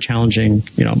very, very challenging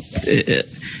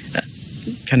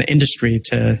kind of industry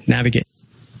to navigate.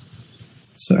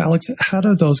 So, Alex, how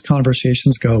do those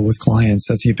conversations go with clients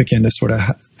as you begin to sort of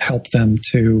help them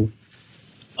to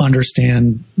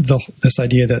understand this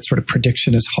idea that sort of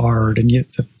prediction is hard, and you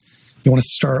want to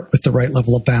start with the right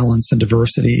level of balance and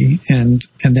diversity, and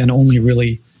then only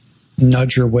really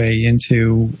nudge your way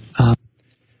into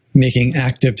making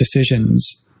active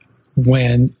decisions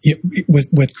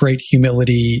with great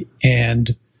humility,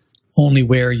 and only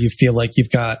where you feel like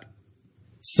you've got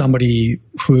somebody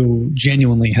who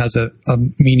genuinely has a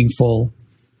meaningful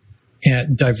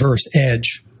and diverse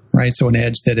edge, right? So an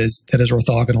edge that is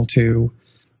orthogonal to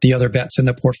the other bets in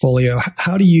the portfolio.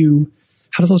 How do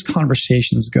those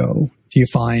conversations go, do you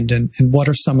find? And what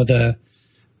are some of the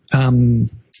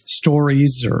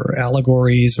stories or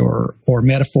allegories or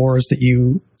metaphors that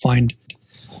you find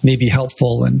may be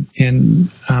helpful in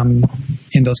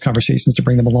those conversations to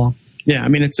bring them along. Yeah, I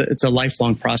mean, it's a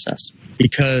lifelong process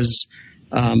because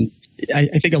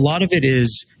I think a lot of it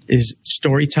is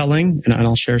storytelling, and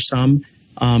I'll share some.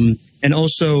 And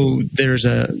also there's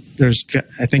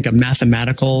I think a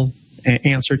mathematical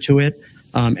answer to it.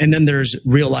 And then there's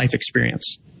real life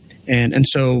experience. And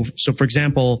so for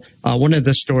example, one of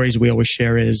the stories we always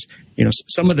share is,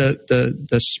 some of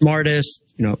the smartest,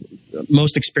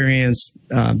 most experienced,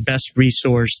 best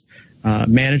resourced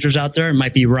managers out there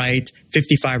might be right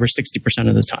 55 or 60%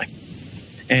 of the time.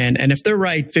 And if they're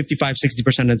right 55,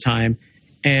 60% of the time,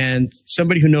 and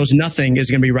somebody who knows nothing is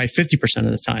going to be right 50%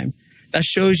 of the time, that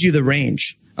shows you the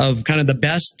range of kind of the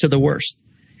best to the worst.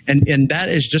 And that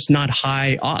is just not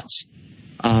high odds.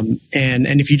 And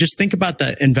if you just think about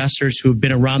the investors who've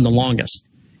been around the longest,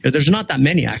 there's not that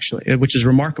many actually, which is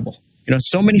remarkable.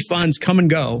 So many funds come and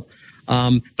go.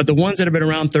 But the ones that have been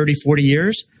around 30, 40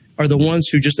 years are the ones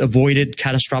who just avoided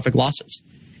catastrophic losses.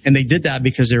 And they did that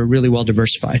because they were really well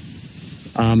diversified.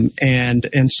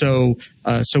 So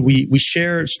we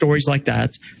share stories like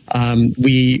that.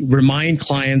 We remind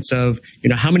clients of,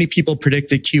 how many people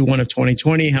predicted Q1 of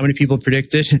 2020, how many people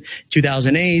predicted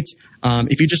 2008.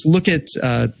 If you just look at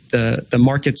the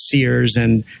market seers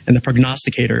and the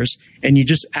prognosticators, and you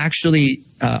just actually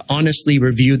honestly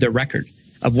review the record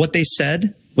of what they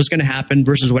said was going to happen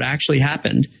versus what actually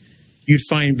happened, you'd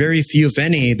find very few, if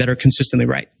any, that are consistently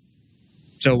right.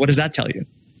 So what does that tell you?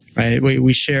 Right?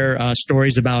 We share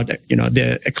stories about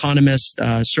the economist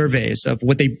surveys of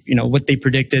what they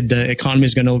predicted the economy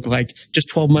is going to look like just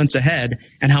 12 months ahead,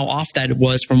 and how off that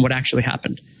was from what actually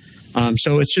happened.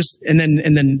 So it's just and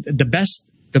then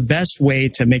the best way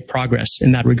to make progress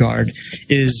in that regard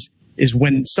is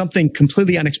when something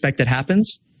completely unexpected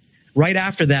happens. Right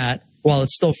after that, while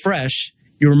it's still fresh,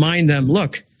 you remind them,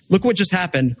 look what just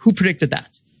happened. Who predicted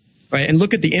that? Right? And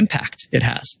look at the impact it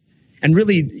has. And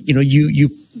really,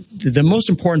 the most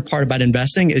important part about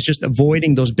investing is just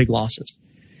avoiding those big losses.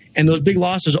 And those big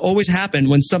losses always happen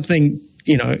when something,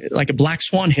 like a black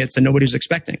swan hits and nobody's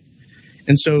expecting.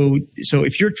 And so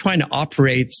if you're trying to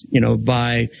operate,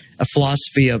 by a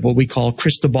philosophy of what we call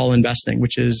crystal ball investing,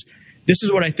 which is, this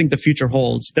is what I think the future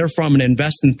holds, therefore I'm going to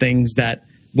invest in things that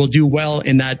will do well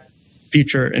in that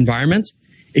future environment.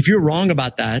 If you're wrong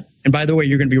about that, and by the way,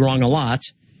 you're going to be wrong a lot,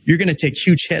 you're going to take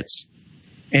huge hits.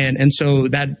 And so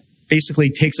that basically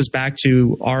takes us back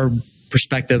to our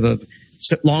perspective of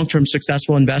long-term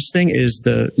successful investing is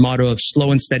the motto of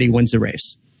slow and steady wins the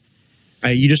race.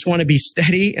 Right? You just want to be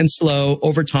steady and slow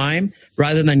over time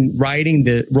rather than riding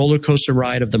the roller coaster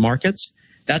ride of the markets.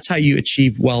 That's how you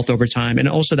achieve wealth over time. And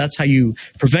also that's how you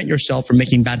prevent yourself from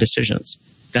making bad decisions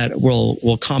that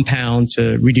will compound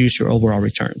to reduce your overall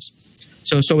returns.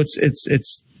 So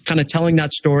it's kind of telling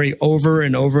that story over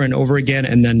and over and over again,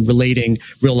 and then relating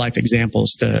real life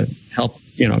examples to help,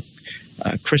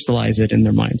 crystallize it in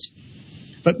their minds.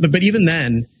 But even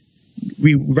then,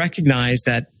 we recognize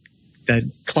that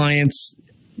clients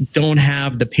don't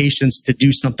have the patience to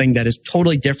do something that is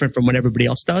totally different from what everybody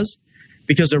else does,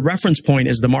 because the reference point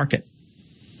is the market.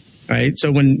 Right?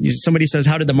 So when somebody says,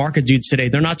 how did the market do today?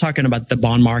 They're not talking about the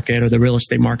bond market or the real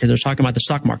estate market. They're talking about the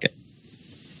stock market.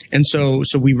 And so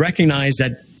we recognize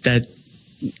that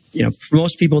for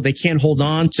most people, they can't hold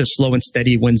on to slow and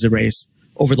steady wins the race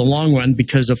over the long run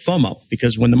because of FOMO.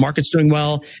 Because when the market's doing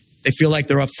well, they feel like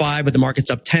they're up 5, but the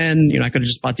market's up 10. I could have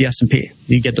just bought the S&P.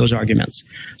 You get those arguments.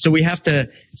 So we have to.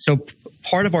 So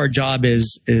part of our job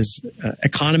is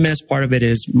economists. Part of it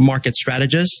is market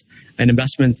strategists, an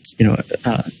investment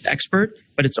expert,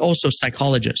 but it's also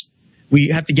psychologists. We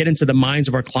have to get into the minds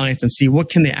of our clients and see what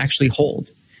can they actually hold.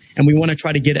 And we want to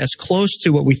try to get as close to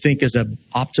what we think is an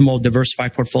optimal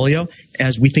diversified portfolio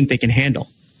as we think they can handle.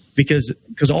 Because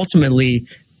ultimately,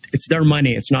 it's their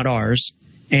money, it's not ours.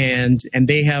 And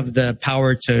they have the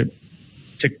power to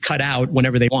cut out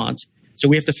whenever they want. So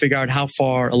we have to figure out how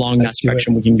far along that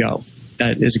spectrum we can go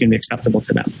that is going to be acceptable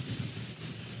to them.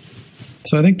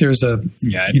 So I think there's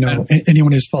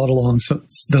anyone who's followed along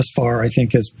thus far, I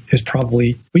think is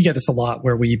probably, we get this a lot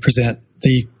where we present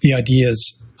the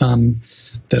ideas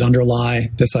that underlie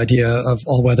this idea of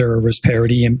all weather or risk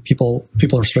parity, and people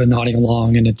are sort of nodding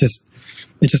along, and it just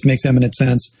makes eminent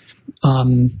sense.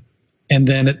 And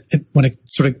then when it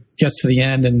sort of gets to the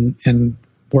end and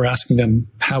we're asking them,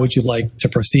 how would you like to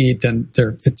proceed? Then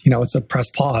it's a press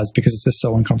pause because it's just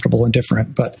so uncomfortable and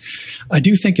different. But I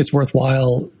do think it's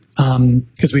worthwhile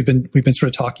because we've been sort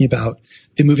of talking about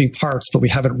the moving parts, but we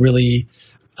haven't really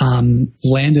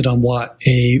landed on what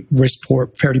a risk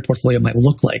parity portfolio might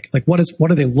look like. Like what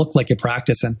do they look like in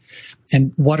practice,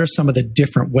 and what are some of the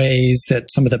different ways that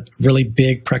some of the really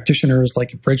big practitioners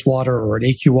like Bridgewater or at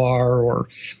AQR or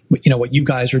what you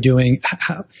guys are doing,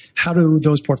 how do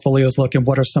those portfolios look, and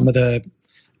what are some of the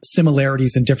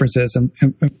similarities and differences,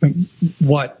 and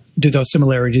what do those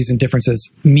similarities and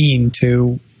differences mean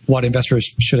to what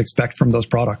investors should expect from those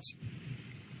products?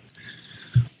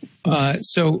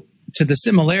 So to the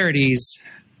similarities,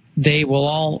 they will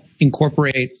all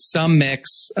incorporate some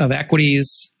mix of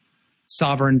equities,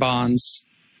 sovereign bonds,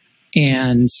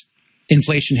 and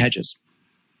inflation hedges.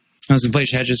 Those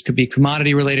inflation hedges could be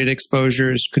commodity-related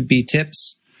exposures, could be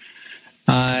TIPS.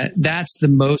 That's the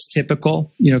most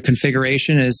typical,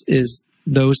 configuration is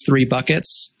those three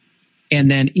buckets, and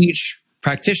then each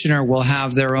practitioner will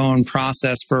have their own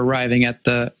process for arriving at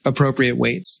the appropriate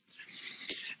weights.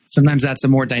 Sometimes that's a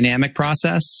more dynamic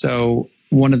process. So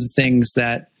one of the things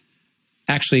that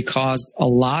actually caused a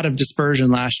lot of dispersion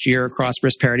last year across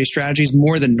risk parity strategies,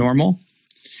 more than normal,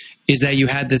 is that you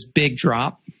had this big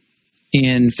drop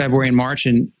in February and March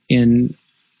in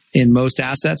most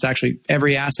assets. Actually,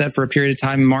 every asset for a period of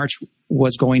time in March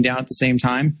was going down at the same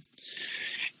time.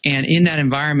 And in that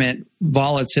environment,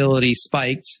 volatility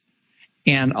spiked.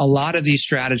 And a lot of these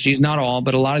strategies, not all,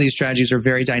 but a lot of these strategies are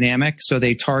very dynamic. So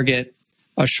they target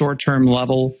a short-term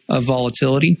level of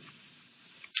volatility.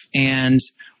 And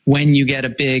when you get a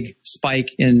big spike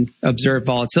in observed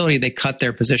volatility, they cut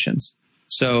their positions.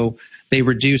 So they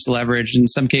reduce leverage. In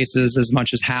some cases, as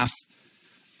much as half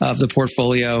of the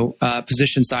portfolio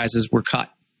position sizes were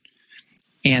cut.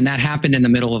 And that happened in the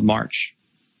middle of March.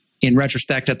 In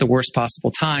retrospect, at the worst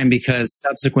possible time, because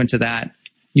subsequent to that,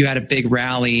 you had a big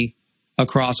rally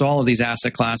across all of these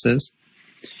asset classes.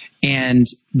 And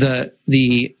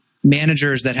the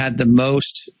managers that had the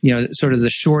most, sort of the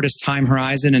shortest time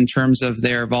horizon in terms of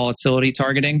their volatility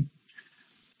targeting,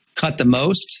 cut the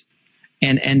most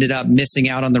and ended up missing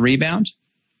out on the rebound.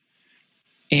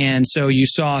 And so you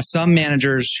saw some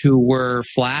managers who were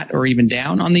flat or even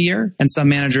down on the year, and some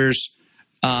managers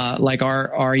like our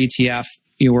ETF,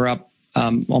 you were up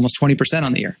almost 20%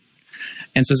 on the year.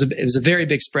 And so it was a very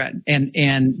big spread. And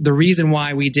the reason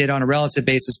why we did on a relative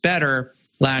basis better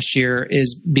last year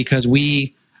is because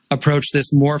we approached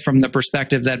this more from the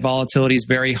perspective that volatility is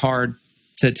very hard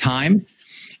to time,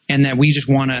 and that we just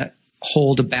want to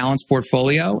hold a balanced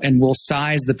portfolio, and we'll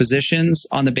size the positions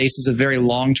on the basis of very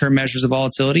long-term measures of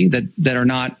volatility that are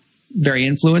not very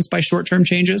influenced by short-term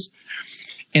changes.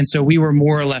 And so we were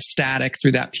more or less static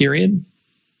through that period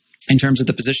in terms of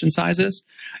the position sizes.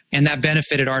 And that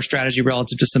benefited our strategy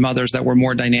relative to some others that were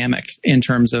more dynamic in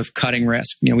terms of cutting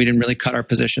risk. We didn't really cut our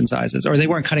position sizes, or they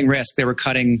weren't cutting risk. They were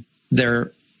cutting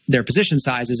their position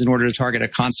sizes in order to target a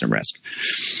constant risk.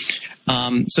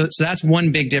 So that's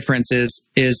one big difference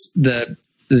is the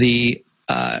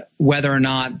whether or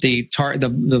not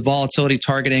the volatility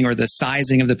targeting or the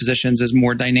sizing of the positions is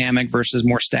more dynamic versus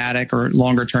more static or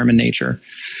longer term in nature.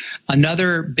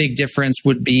 Another big difference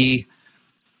would be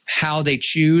how they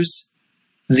choose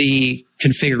the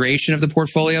configuration of the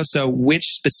portfolio. So which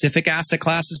specific asset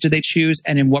classes do they choose,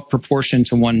 and in what proportion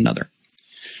to one another?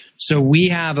 So we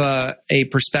have a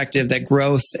perspective that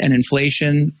growth and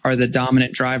inflation are the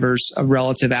dominant drivers of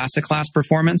relative asset class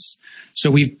performance.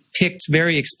 So we've picked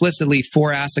very explicitly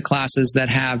 4 asset classes that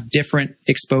have different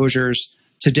exposures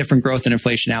to different growth and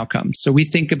inflation outcomes. So we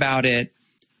think about it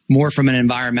more from an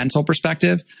environmental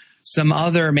perspective. Some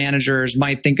other managers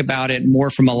might think about it more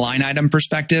from a line item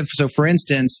perspective. So for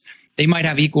instance, they might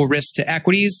have equal risk to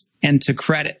equities and to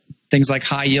credit, things like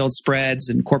high yield spreads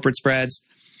and corporate spreads.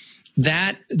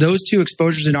 Those two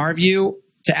exposures, in our view,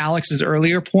 to Alex's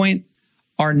earlier point,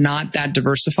 are not that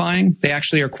diversifying. They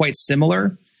actually are quite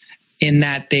similar in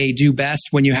that they do best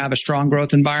when you have a strong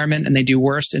growth environment, and they do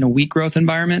worst in a weak growth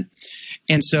environment.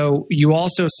 And so you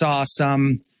also saw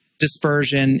some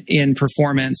dispersion in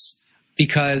performance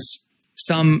because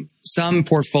some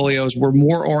portfolios were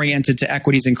more oriented to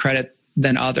equities and credit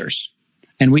than others.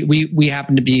 And we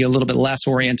happen to be a little bit less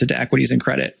oriented to equities and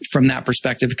credit from that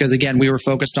perspective, because again, we were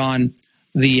focused on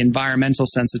the environmental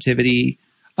sensitivity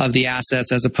of the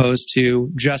assets as opposed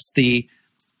to just the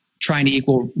trying to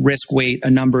equal risk weight a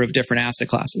number of different asset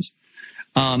classes.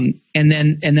 And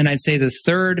then I'd say the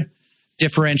third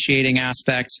differentiating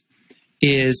aspect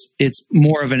is it's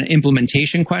more of an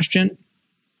implementation question.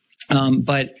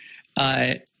 But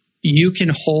you can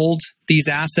hold these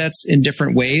assets in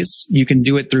different ways. You can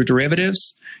do it through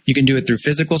derivatives. You can do it through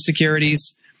physical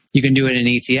securities. You can do it in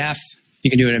an ETF. You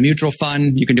can do it in a mutual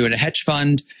fund. You can do it in a hedge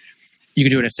fund. You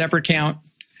can do it in a separate account.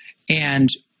 And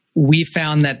we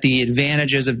found that the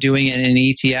advantages of doing it in an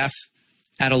ETF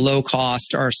at a low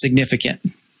cost are significant.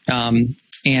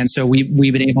 And so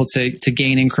we've been able to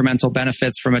gain incremental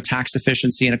benefits from a tax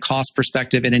efficiency and a cost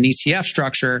perspective in an ETF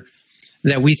structure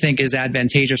that we think is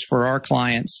advantageous for our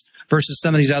clients versus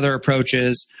some of these other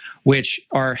approaches, which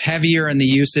are heavier in the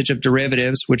usage of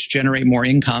derivatives, which generate more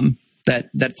income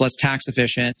that's less tax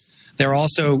efficient. They're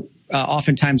also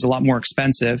oftentimes a lot more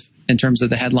expensive in terms of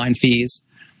the headline fees.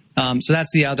 So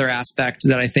that's the other aspect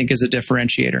that I think is a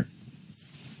differentiator.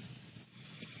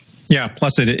 Yeah.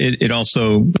 Plus, it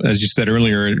also, as you said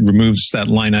earlier, it removes that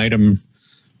line item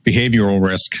behavioral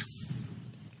risk,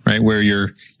 right? Where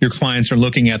your clients are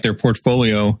looking at their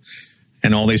portfolio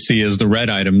and all they see is the red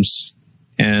items,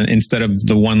 and instead of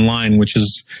the one line, which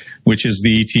is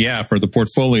the ETF or the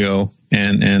portfolio,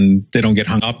 and they don't get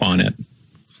hung up on it.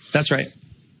 That's right.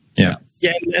 Yeah.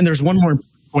 Yeah. And there's one more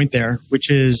point there, which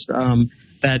is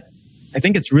that I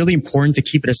think it's really important to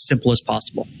keep it as simple as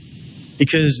possible.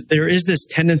 Because there is this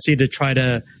tendency to try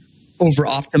to over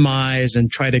optimize and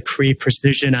try to create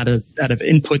precision out of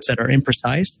inputs that are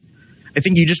imprecise. I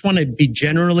think you just want to be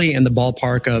generally in the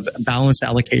ballpark of a balanced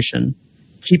allocation.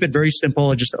 Keep it very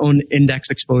simple, just own index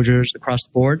exposures across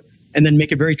the board, and then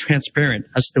make it very transparent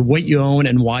as to what you own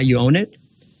and why you own it,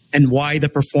 and why the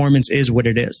performance is what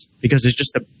it is. Because it's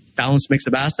just a balanced mix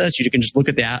of assets. You can just look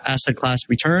at the asset class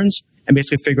returns and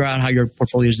basically figure out how your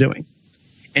portfolio is doing.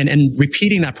 And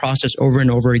repeating that process over and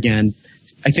over again,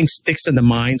 I think sticks in the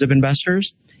minds of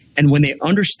investors. And when they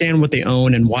understand what they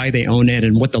own and why they own it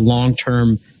and what the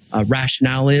long-term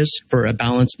rationale is for a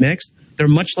balanced mix, they're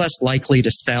much less likely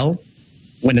to sell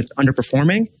when it's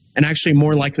underperforming and actually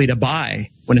more likely to buy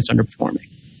when it's underperforming.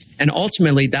 And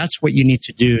ultimately, that's what you need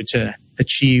to do to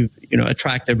achieve,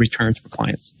 attractive returns for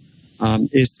clients,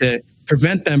 is to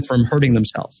prevent them from hurting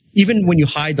themselves. Even when you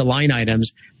hide the line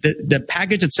items, the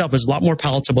package itself is a lot more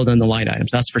palatable than the line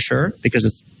items. That's for sure, because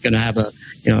it's going to have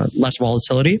less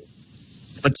volatility.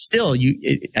 But still,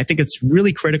 I think it's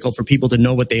really critical for people to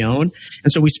know what they own.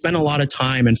 And so we spend a lot of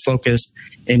time and focus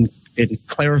in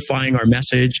clarifying our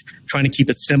message, trying to keep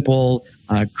it simple,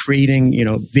 creating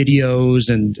videos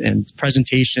and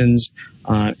presentations,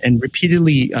 and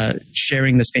repeatedly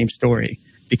sharing the same story.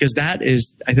 Because I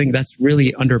think that's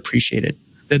really underappreciated.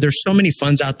 There's so many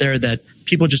funds out there that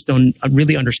people just don't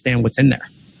really understand what's in there.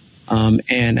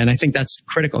 And I think that's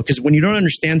critical, because when you don't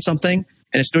understand something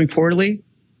and it's doing poorly,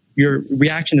 your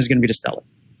reaction is going to be to sell it.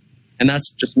 And that's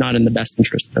just not in the best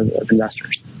interest of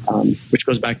investors, which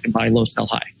goes back to buy low, sell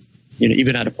high,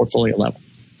 even at a portfolio level.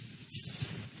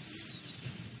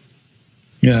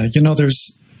 Yeah,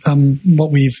 there's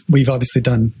what we've obviously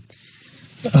done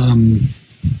a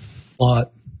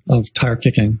lot of tire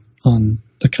kicking on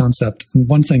the concept. And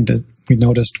one thing that we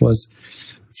noticed was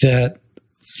that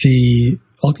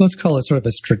let's call it sort of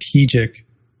a strategic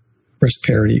risk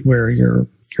parity, where you're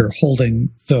holding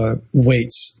the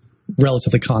weights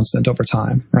relatively constant over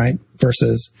time, right?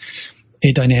 Versus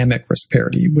a dynamic risk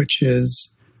parity, which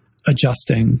is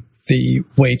adjusting the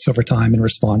weights over time in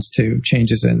response to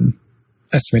changes in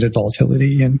estimated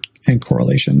volatility and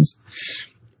correlations.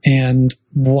 And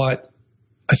what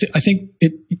I think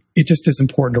it just is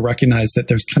important to recognize that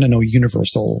there's kind of no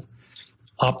universal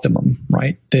optimum,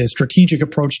 right? The strategic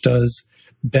approach does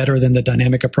better than the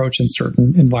dynamic approach in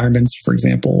certain environments. For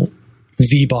example,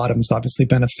 V bottoms obviously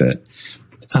benefit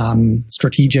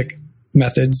strategic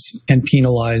methods and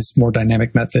penalize more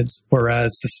dynamic methods,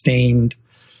 whereas sustained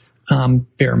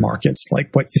bear markets,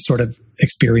 like what you sort of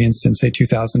experienced in, say,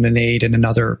 2008 and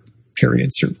another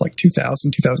periods, like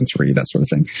 2000, 2003, that sort of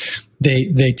thing,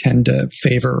 they tend to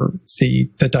favor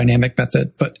the dynamic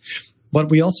method. But what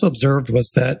we also observed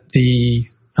was that the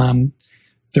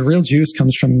real juice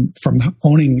comes from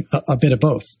owning a bit of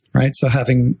both, right? So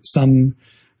having some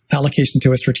allocation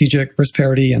to a strategic risk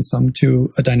parity and some to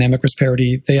a dynamic risk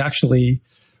parity, they actually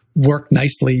work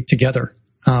nicely together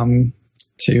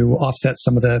to offset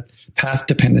some of the path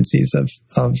dependencies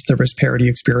of the risk parity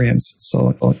experience.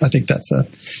 So I think that's a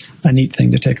neat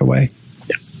thing to take away.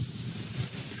 Yeah.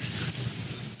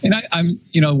 And I'm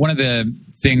one of the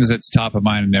things that's top of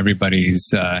mind in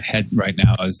everybody's head right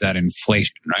now is that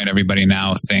inflation, right? Everybody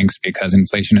now thinks, because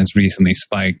inflation has recently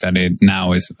spiked, that it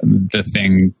now is the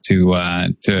thing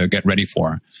to get ready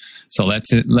for. So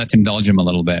let's indulge them a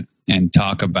little bit and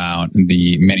talk about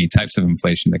the many types of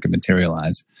inflation that could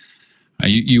materialize.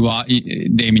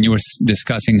 Damien, you were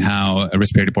discussing how a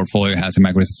risk parity portfolio has some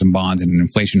equities and some bonds and an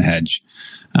inflation hedge.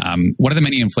 What are the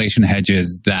many inflation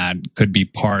hedges that could be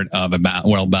part of a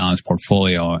well-balanced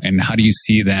portfolio, and how do you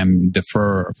see them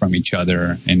differ from each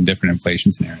other in different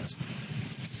inflation scenarios?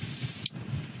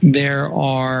 There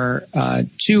are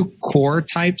two core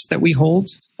types that we hold.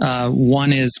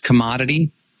 One is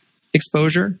commodity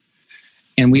exposure,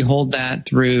 and we hold that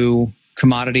through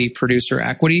commodity producer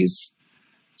equities,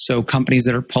 so companies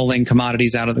that are pulling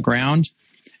commodities out of the ground,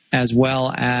 as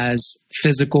well as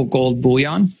physical gold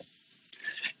bullion.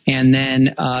 And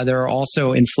then there are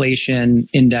also inflation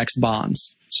index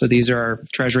bonds. So these are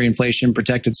Treasury inflation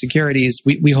protected securities.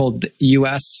 We hold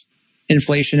U.S.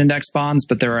 inflation index bonds,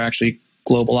 but there are actually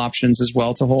global options as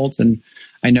well to hold. And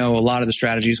I know a lot of the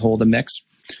strategies hold a mix.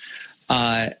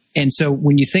 And so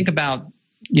when you think about,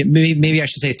 maybe I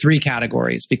should say three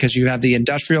categories, because you have the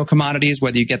industrial commodities,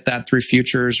 whether you get that through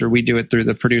futures or we do it through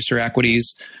the producer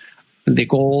equities, the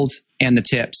gold, and the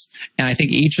tips. And I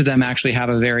think each of them actually have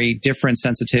a very different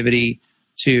sensitivity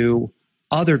to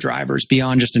other drivers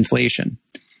beyond just inflation.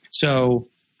 So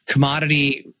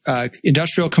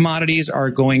industrial commodities are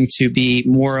going to be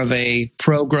more of a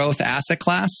pro-growth asset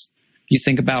class. You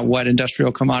think about what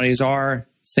industrial commodities are,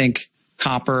 think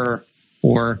copper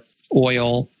or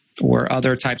oil or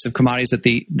other types of commodities that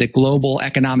the global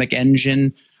economic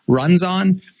engine runs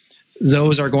on.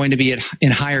 Those are going to be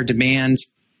in higher demand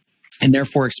and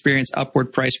therefore experience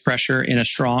upward price pressure in a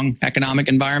strong economic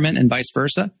environment and vice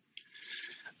versa.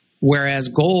 Whereas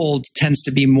gold tends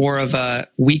to be more of a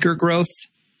weaker growth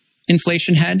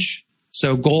inflation hedge.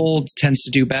 So gold tends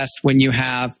to do best when you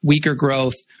have weaker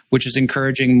growth, which is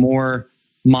encouraging more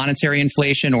monetary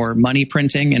inflation or money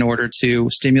printing in order to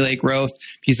stimulate growth.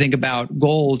 If you think about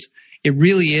gold, it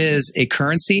really is a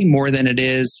currency more than it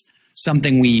is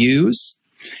something we use.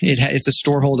 It's a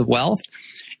storehold of wealth.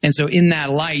 And so in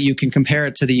that light, you can compare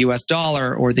it to the US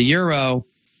dollar or the euro.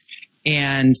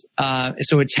 And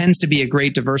so it tends to be a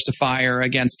great diversifier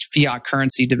against fiat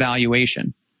currency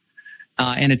devaluation.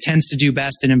 And it tends to do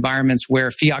best in environments where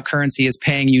fiat currency is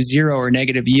paying you zero or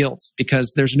negative yields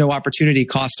because there's no opportunity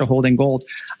cost to holding gold.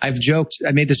 I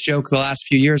made this joke the last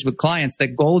few years with clients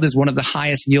that gold is one of the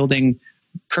highest yielding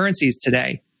currencies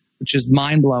today, which is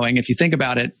mind blowing if you think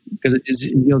about it, because it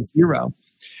yields zero.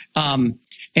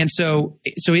 And so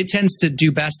it tends to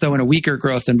do best though in a weaker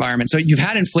growth environment. So you've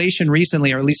had inflation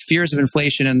recently, or at least fears of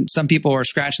inflation, and some people are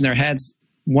scratching their heads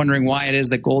wondering why it is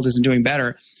that gold isn't doing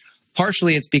better.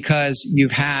 Partially it's because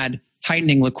you've had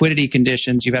tightening liquidity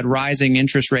conditions, you've had rising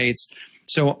interest rates,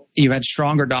 so you've had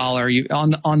stronger dollar.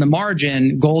 On the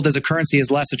margin, gold as a currency is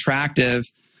less attractive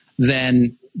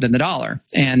than the dollar,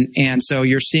 and so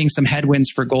you're seeing some headwinds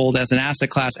for gold as an asset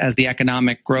class as the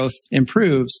economic growth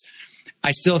improves.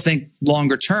 I still think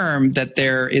longer term that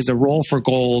there is a role for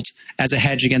gold as a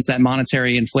hedge against that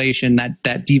monetary inflation, that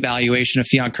devaluation of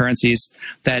fiat currencies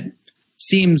that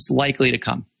seems likely to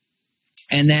come.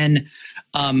 And then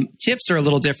tips are a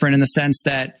little different in the sense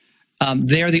that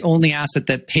they're the only asset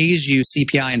that pays you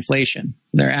CPI inflation.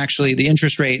 They're actually, the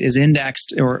interest rate is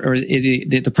indexed, or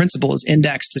the principal is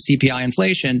indexed to CPI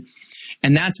inflation.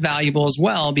 And that's valuable as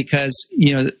well because,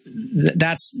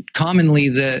 that's commonly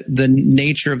the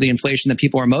nature of the inflation that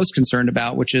people are most concerned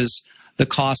about, which is the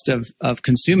cost of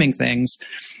consuming things.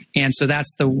 And so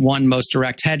that's the one most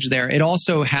direct hedge there. It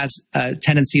also has a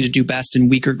tendency to do best in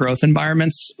weaker growth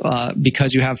environments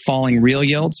because you have falling real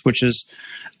yields, which is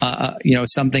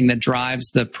something that drives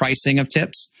the pricing of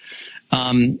tips.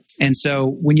 And so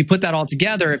when you put that all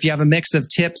together, if you have a mix of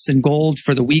tips and gold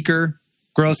for the weaker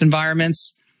growth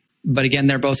environments, but again,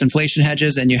 they're both inflation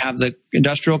hedges, and you have the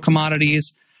industrial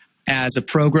commodities as a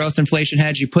pro-growth inflation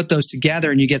hedge, you put those together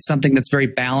and you get something that's very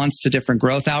balanced to different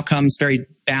growth outcomes, very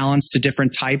balanced to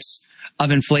different types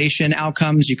of inflation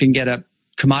outcomes. You can get a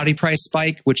commodity price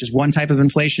spike, which is one type of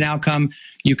inflation outcome.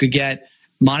 You could get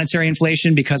monetary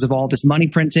inflation because of all this money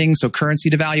printing, so currency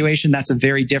devaluation. That's a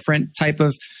very different type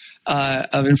of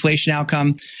inflation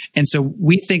outcome. And so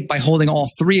we think by holding all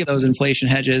three of those inflation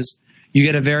hedges, you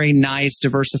get a very nice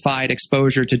diversified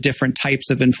exposure to different types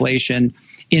of inflation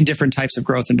in different types of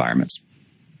growth environments.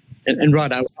 And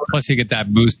Rod, plus you get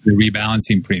that boost, the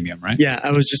rebalancing premium, right? Yeah,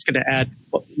 I was just going to add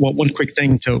one quick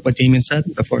thing to what Damien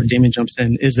said before Damien jumps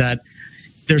in, is that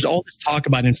there's all this talk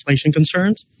about inflation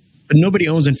concerns, but nobody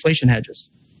owns inflation hedges.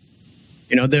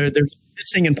 They're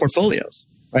sitting in portfolios,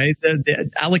 right?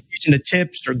 The allocation to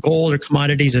tips or gold or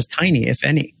commodities is tiny, if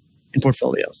any, in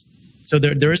portfolios. So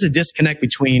there is a disconnect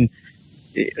between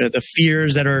the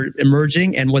fears that are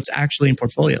emerging and what's actually in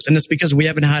portfolios. And it's because we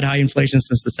haven't had high inflation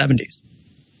since the 70s,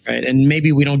 right? And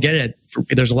maybe we don't get it.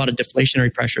 There's a lot of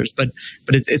deflationary pressures, but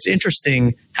it's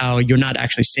interesting how you're not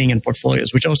actually seeing in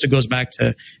portfolios, which also goes back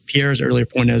to Pierre's earlier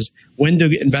point is when do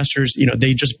investors,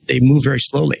 they move very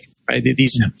slowly, right?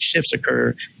 These shifts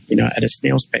occur, at a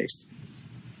snail's pace.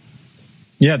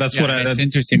 Yeah, that's what It's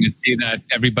interesting to see that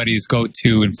everybody's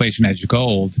go-to inflation hedge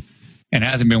gold, and it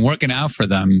hasn't been working out for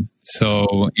them.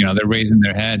 So, they're raising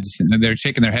their heads, and they're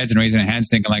shaking their heads and raising their hands,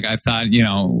 thinking like, I thought,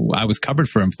 I was covered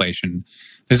for inflation.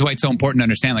 This is why it's so important to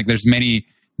understand, like, there's many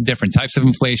different types of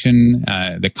inflation.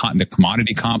 The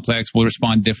commodity complex will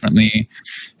respond differently,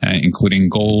 including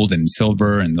gold and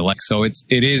silver and the like. So it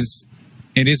is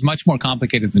much more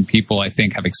complicated than people, I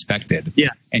think, have expected. Yeah.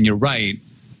 And you're right.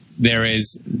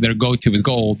 Their go-to is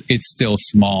gold. It's still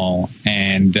small.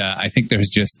 And I think there's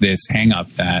just this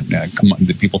hang-up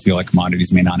that people feel like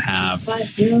commodities may not have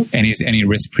any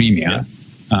risk premium. Yeah.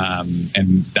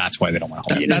 And that's why they don't want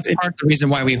to hold it. That's part of the reason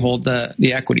why we hold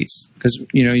the equities. Because,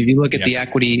 if you look at the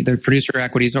equity, the producer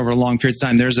equities over long periods of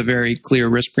time, there's a very clear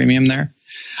risk premium there.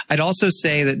 I'd also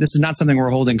say that this is not something we're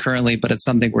holding currently, but it's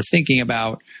something we're thinking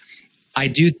about. I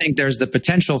do think there's the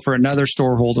potential for another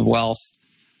storehold of wealth,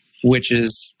 which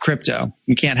is crypto.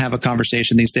 You can't have a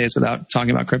conversation these days without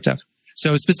talking about crypto.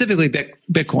 So specifically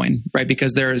Bitcoin, right?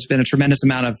 Because there has been a tremendous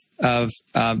amount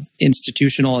of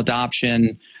institutional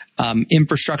adoption,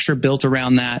 infrastructure built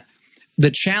around that.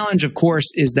 The challenge, of course,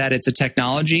 is that it's a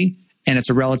technology, and it's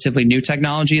a relatively new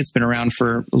technology. It's been around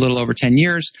for a little over 10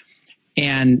 years.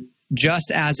 And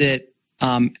just as it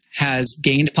has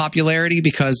gained popularity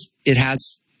because it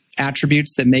has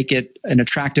attributes that make it an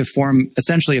attractive form,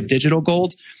 essentially, of digital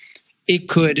gold, it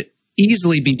could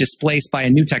easily be displaced by a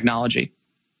new technology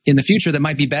in the future that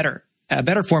might be better, a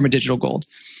better form of digital gold.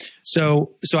 So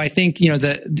I think,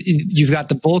 you've got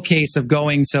the bull case of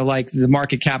going to like the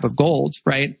market cap of gold,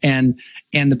 right? And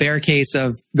the bear case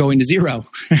of going to zero.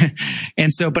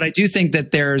 But I do think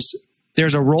that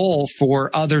there's a role for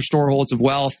other storeholds of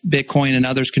wealth. Bitcoin and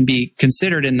others can be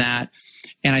considered in that.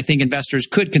 And I think investors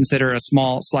could consider a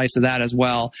small slice of that as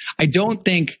well. I don't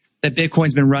think that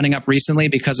Bitcoin's been running up recently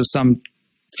because of some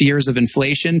fears of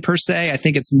inflation per se. I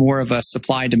think it's more of a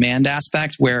supply demand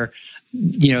aspect where,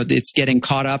 it's getting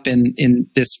caught up in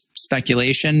this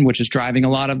speculation, which is driving a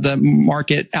lot of the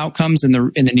market outcomes in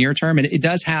the near term. And it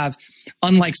does have,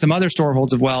 unlike some other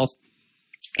storeholds of wealth,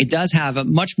 it does have a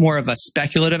much more of a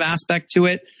speculative aspect to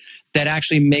it that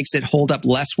actually makes it hold up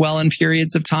less well in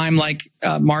periods of time like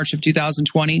March of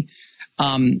 2020.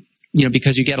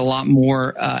 Because you get a lot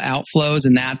more outflows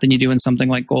in that than you do in something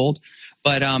like gold.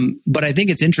 But I think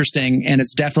it's interesting, and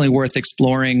it's definitely worth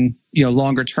exploring,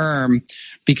 longer term,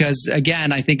 because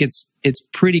again, I think it's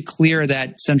pretty clear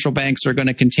that central banks are going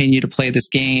to continue to play this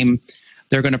game.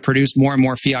 They're going to produce more and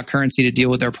more fiat currency to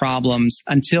deal with their problems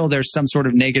until there's some sort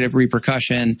of negative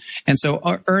repercussion. And so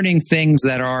earning things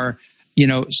that are,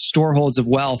 storeholds of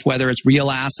wealth, whether it's real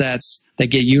assets that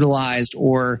get utilized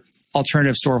or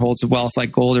alternative storeholds of wealth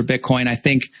like gold or Bitcoin, I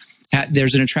think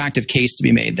there's an attractive case to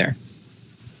be made there.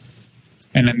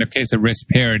 And in the case of risk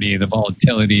parity, the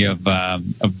volatility of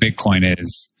Bitcoin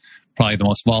is probably the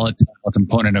most volatile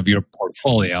component of your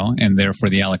portfolio, and therefore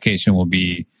the allocation will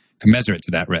be commensurate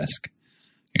to that risk.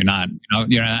 You're not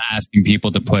asking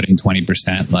people to put in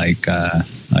 20%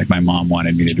 like my mom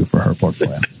wanted me to do for her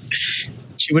portfolio.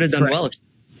 She would have done well.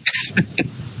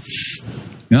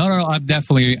 No, I'm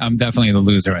definitely the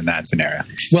loser in that scenario.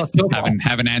 Well, so far.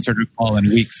 Haven't answered a call in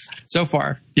weeks so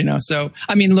far. So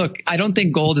I mean, look, I don't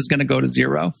think gold is going to go to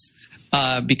zero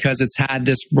because it's had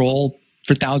this role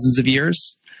for thousands of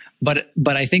years. But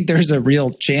I think there's a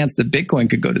real chance that Bitcoin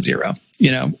could go to zero.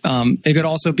 It could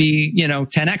also be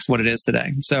 10x what it is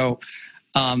today. So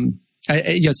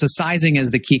so sizing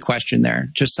is the key question there.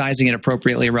 Just sizing it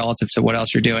appropriately relative to what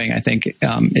else you're doing, I think,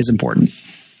 is important.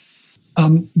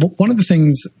 One of the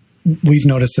things we've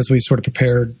noticed as we've sort of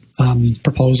prepared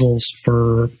proposals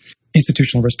for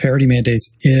institutional risk parity mandates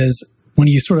is when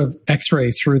you sort of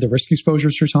x-ray through the risk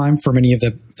exposures through time for many of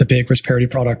the big risk parity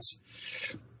products,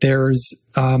 there's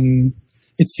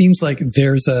it seems like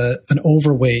there's an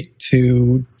overweight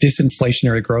to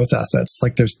disinflationary growth assets.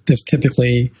 Like there's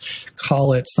typically,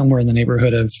 call it somewhere in the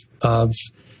neighborhood of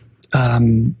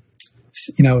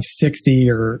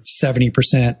 60 or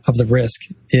 70% of the risk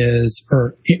is,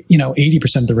 or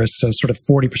 80% of the risk. So sort of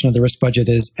 40% of the risk budget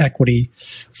is equity,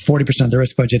 40% of the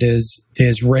risk budget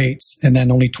is rates, and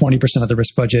then only 20% of the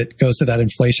risk budget goes to that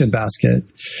inflation basket.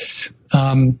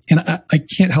 And I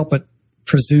can't help but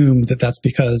presume that that's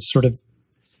because sort of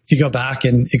if you go back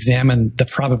and examine the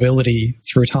probability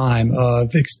through time of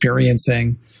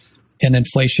experiencing an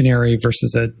inflationary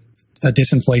versus a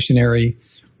disinflationary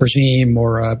regime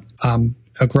or a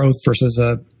growth versus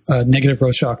a negative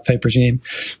growth shock type regime,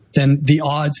 then the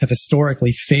odds have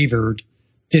historically favored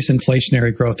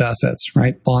disinflationary growth assets,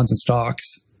 right? Bonds and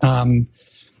stocks. And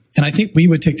I think we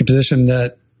would take the position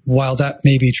that while that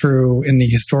may be true in the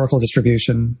historical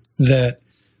distribution, that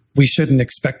we shouldn't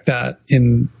expect that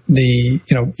in the,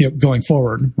 going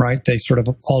forward, right? They sort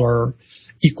of all are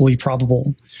equally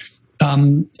probable.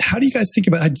 How do you guys think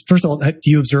about, first of all, do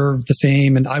you observe the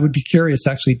same? And I would be curious,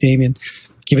 actually, Damien,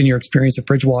 given your experience at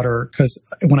Bridgewater, because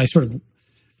when I sort of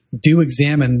do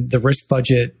examine the risk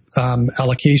budget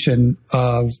allocation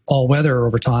of all weather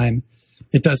over time,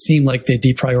 it does seem like they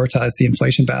deprioritize the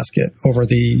inflation basket over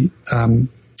the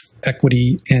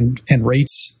equity and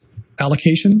rates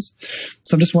allocations.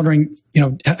 So I'm just wondering,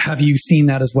 have you seen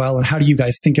that as well? And how do you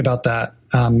guys think about that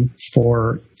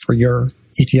for your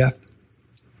ETF?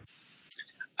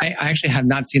 I actually have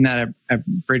not seen that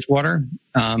at Bridgewater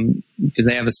because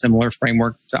they have a similar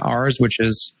framework to ours, which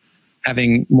is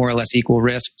having more or less equal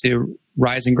risk to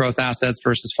rising growth assets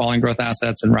versus falling growth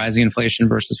assets and rising inflation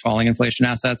versus falling inflation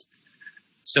assets.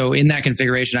 So in that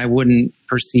configuration, I wouldn't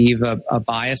perceive a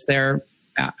bias there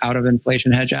out of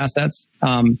inflation hedge assets.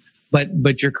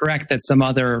 But you're correct that some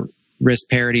other risk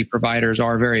parity providers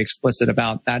are very explicit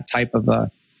about that type of a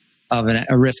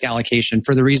risk allocation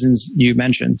for the reasons you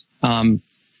mentioned.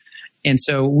 And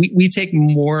so we take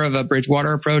more of a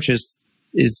Bridgewater approach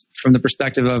is from the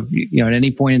perspective of, at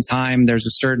any point in time, there's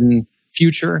a certain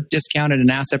future discounted in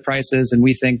asset prices, and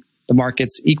we think the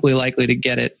market's equally likely to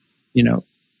get it,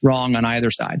 wrong on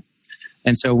either side.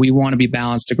 And so we want to be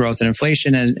balanced to growth and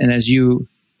inflation. And as you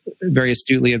very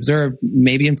astutely observed,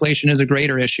 maybe inflation is a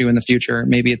greater issue in the future.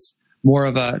 Maybe it's more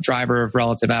of a driver of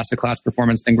relative asset class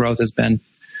performance than growth has been.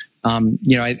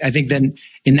 I think then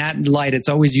in that light, it's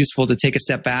always useful to take a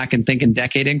step back and think in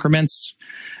decade increments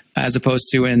as opposed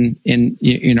to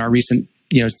in our recent,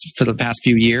 for the past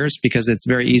few years, because it's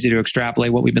very easy to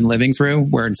extrapolate what we've been living through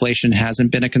where inflation hasn't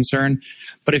been a concern.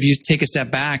 But if you take a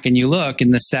step back and you look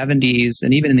in the 70s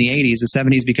and even in the 80s, the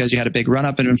 70s because you had a big run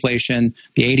up in inflation,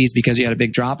 the 80s because you had a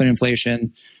big drop in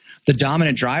inflation, the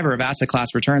dominant driver of asset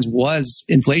class returns was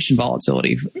inflation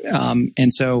volatility.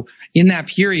 And so in that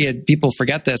period, people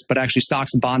forget this, but actually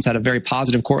stocks and bonds had a very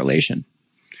positive correlation.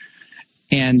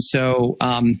 And so,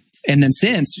 and then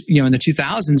since, in the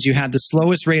 2000s, you had the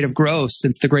slowest rate of growth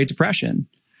since the Great Depression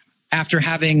after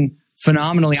having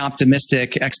phenomenally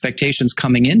optimistic expectations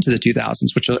coming into the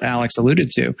 2000s, which Alex alluded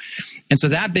to. And so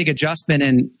that big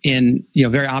adjustment in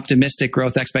very optimistic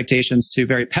growth expectations to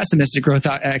very pessimistic growth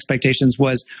expectations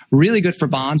was really good for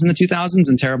bonds in the 2000s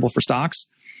and terrible for stocks.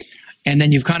 And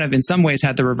then you've kind of in some ways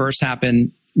had the reverse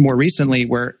happen more recently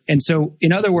and so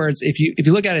in other words, if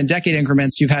you look at it in decade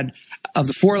increments, you've had of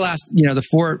the four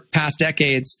past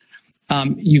decades,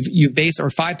 or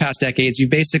 5 past decades, you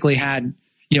basically had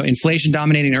inflation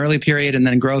dominating the early period and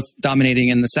then growth dominating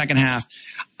in the second half.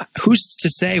 Who's to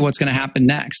say what's going to happen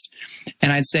next?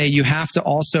 And I'd say you have to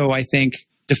also, I think,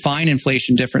 define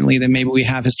inflation differently than maybe we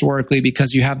have historically,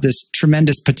 because you have this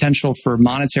tremendous potential for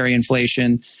monetary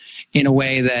inflation in a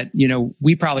way that,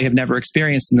 we probably have never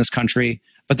experienced in this country.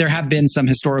 But there have been some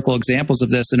historical examples of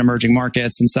this in emerging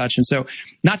markets and such. And so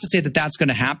not to say that that's going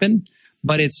to happen,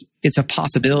 but it's a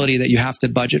possibility that you have to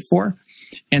budget for.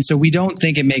 And so we don't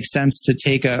think it makes sense to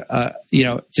take to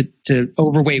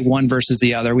overweight one versus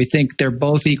the other. We think they're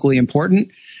both equally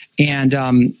important. And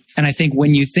I think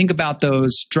when you think about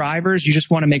those drivers, you just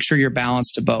want to make sure you're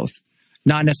balanced to both,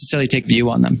 not necessarily take view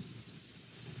on them.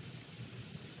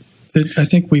 I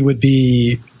think we would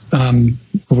be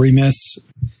remiss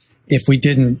if we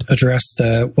didn't address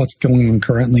what's going on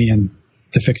currently in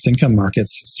the fixed income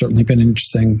markets. It's certainly been an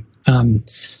interesting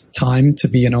time to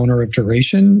be an owner of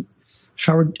duration.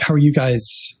 How are you guys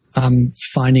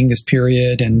finding this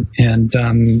period,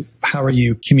 and how are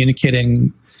you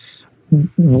communicating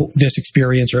this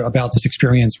experience or about this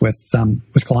experience with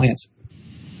clients?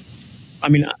 I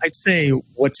mean, I'd say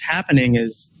what's happening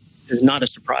is not a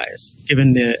surprise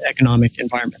given the economic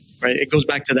environment, right? It goes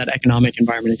back to that economic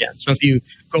environment again. So if you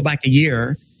go back a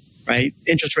year, right,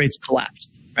 interest rates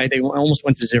collapsed, right? They almost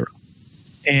went to zero.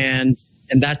 And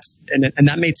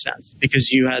that made sense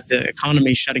because you had the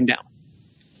economy shutting down.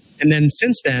 And then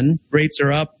since then, rates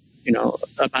are up,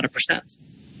 about 1%,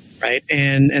 right?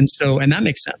 And that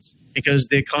makes sense because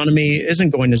the economy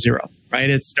isn't going to zero, right?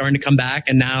 It's starting to come back.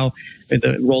 And now with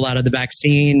the rollout of the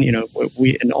vaccine,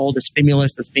 and all the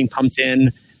stimulus that's being pumped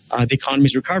in, the economy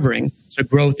is recovering. So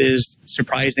growth is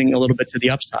surprising a little bit to the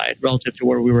upside relative to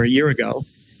where we were a year ago.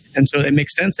 And so it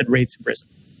makes sense that rates have risen.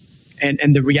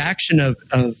 And the reaction of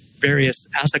various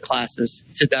asset classes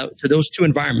to those two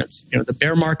environments, the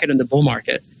bear market and the bull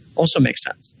market, also makes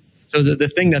sense. So the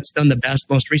thing that's done the best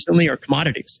most recently are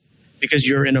commodities, because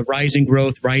you're in a rising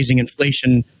growth, rising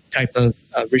inflation type of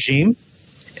regime,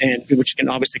 and which can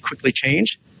obviously quickly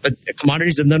change. But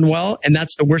commodities have done well, and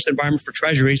that's the worst environment for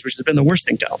treasuries, which has been the worst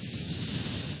thing to own.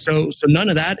 So none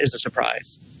of that is a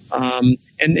surprise. And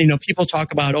people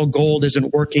talk about, gold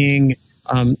isn't working.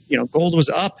 Gold was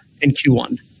up in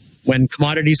Q1 when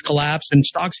commodities collapsed and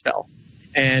stocks fell,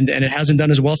 and it hasn't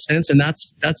done as well since, and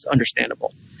that's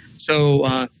understandable. So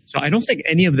I don't think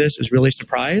any of this is really a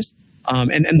surprise.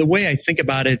 And the way I think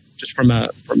about it, just from a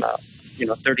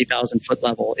 30,000 foot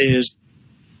level, is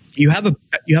you have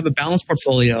a balanced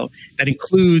portfolio that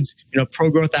includes pro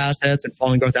growth assets and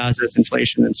falling growth assets,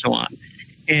 inflation, and so on.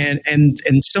 And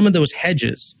some of those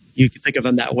hedges, you can think of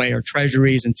them that way, are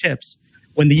treasuries and tips.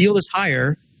 When the yield is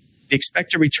higher, the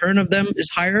expected return of them is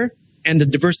higher, and the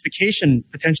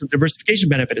potential diversification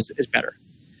benefit is better.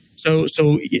 So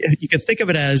you can think of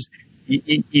it as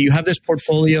you have this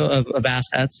portfolio of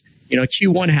assets.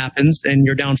 Q1 happens and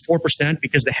you're down 4%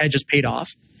 because the hedge is paid off.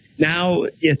 Now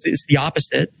it's the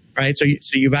opposite, right? So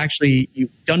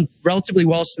you've done relatively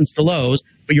well since the lows,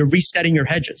 but you're resetting your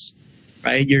hedges,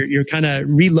 right? You're kind of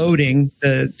reloading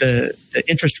the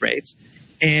interest rates.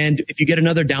 And if you get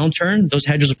another downturn, those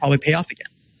hedges will probably pay off again.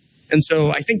 And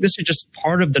so I think this is just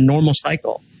part of the normal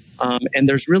cycle. And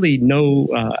there's really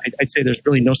I'd say there's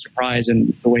really no surprise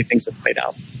in the way things have played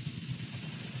out.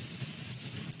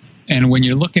 And when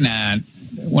you're looking at,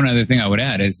 one other thing I would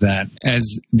add is that as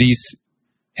these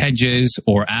hedges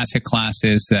or asset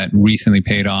classes that recently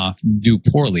paid off do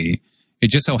poorly, it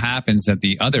just so happens that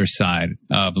the other side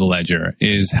of the ledger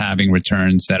is having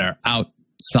returns that are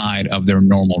outside of their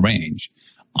normal range,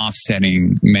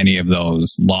 offsetting many of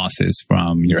those losses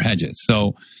from your hedges.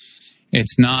 So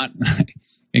it's not,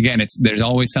 again, there's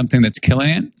always something that's killing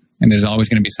it, and there's always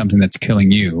going to be something that's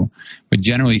killing you. But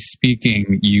generally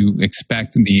speaking, you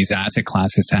expect these asset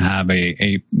classes to have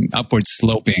a upward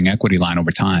sloping equity line over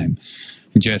time.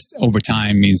 Just over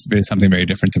time means something very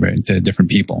different to different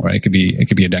people, right? It could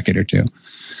be a decade or two.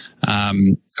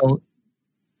 And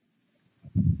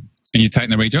you tighten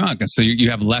the range on, so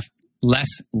you have less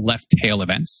left tail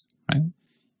events, right?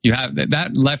 You have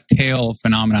that left tail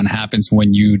phenomenon happens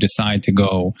when you decide to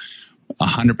go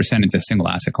 100% into a single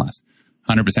asset class,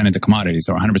 100% into commodities,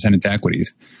 or 100% into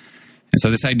equities. And so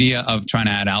this idea of trying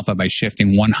to add alpha by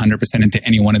shifting 100% into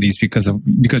any one of these because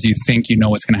you think you know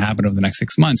what's going to happen over the next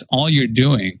 6 months, all you're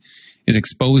doing is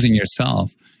exposing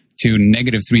yourself to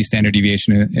negative 3 standard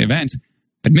deviation events,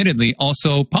 admittedly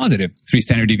also positive 3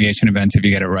 standard deviation events if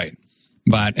you get it right.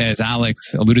 But as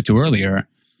Alex alluded to earlier,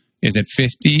 is it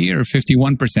 50 or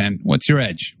 51%? What's your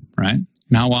edge, right?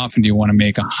 And how often do you want to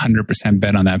make 100%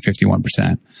 bet on that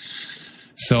 51%?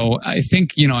 So I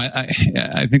think,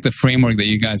 I think the framework that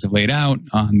you guys have laid out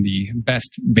on the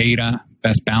best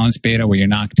balanced beta, where you're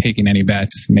not taking any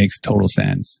bets, makes total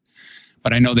sense.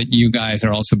 But I know that you guys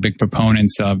are also big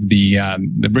proponents of the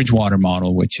Bridgewater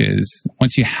model, which is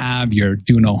once you have your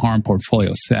do no harm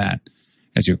portfolio set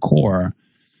as your core,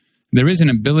 there is an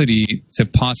ability to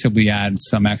possibly add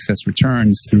some excess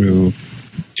returns through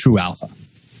true alpha.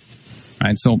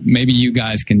 Right, so maybe you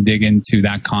guys can dig into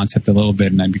that concept a little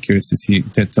bit, and I'd be curious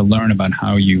to learn about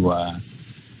how you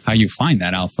find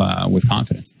that alpha with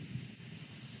confidence.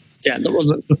 Yeah,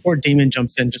 before Damon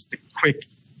jumps in, just a quick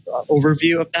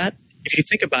overview of that. If you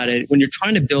think about it, when you're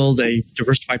trying to build a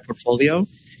diversified portfolio,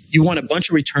 you want a bunch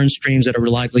of return streams that are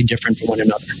reliably different from one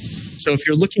another. So if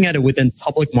you're looking at it within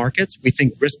public markets, we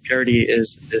think risk parity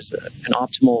is an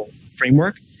optimal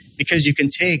framework, because you can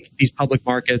take these public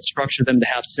markets, structure them to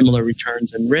have similar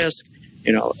returns and risk,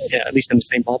 at least in the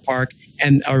same ballpark,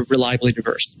 and are reliably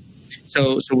diverse.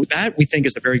 So that we think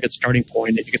is a very good starting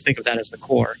point. If you can think of that as the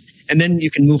core. And then you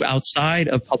can move outside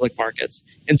of public markets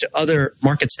into other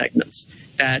market segments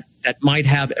that might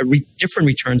have a different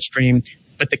return stream.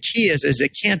 But the key is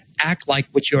it can't act like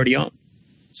what you already own.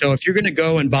 So if you're going to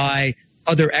go and buy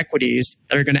other equities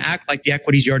that are going to act like the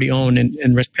equities you already own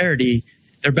in risk parity,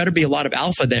 there better be a lot of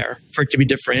alpha there for it to be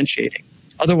differentiating.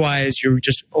 Otherwise, you're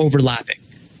just overlapping,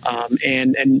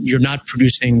 and you're not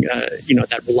producing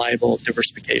that reliable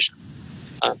diversification.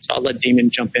 So I'll let Damon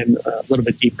jump in a little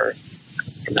bit deeper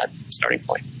from that starting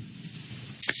point.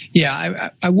 Yeah,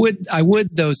 I would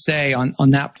though say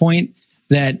on that point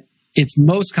that it's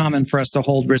most common for us to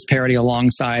hold risk parity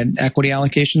alongside equity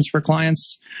allocations for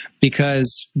clients,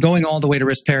 because going all the way to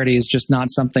risk parity is just not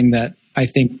something that I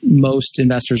think most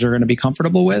investors are going to be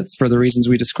comfortable with for the reasons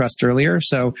we discussed earlier.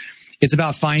 So it's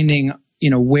about finding,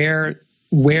 where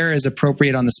is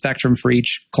appropriate on the spectrum for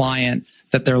each client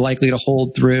that they're likely to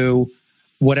hold through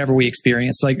whatever we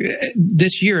experience. Like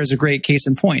this year is a great case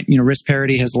in point. Risk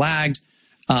parity has lagged,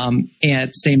 and at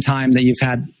the same time that you've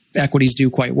had equities do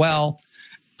quite well.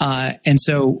 And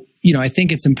so, I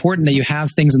think it's important that you have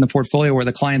things in the portfolio where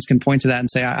the clients can point to that and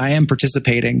say, I am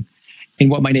participating in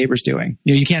what my neighbor's doing.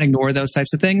 You can't ignore those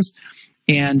types of things.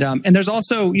 And there's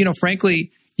also,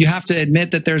 frankly, you have to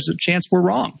admit that there's a chance we're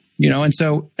wrong, and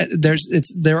so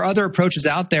there are other approaches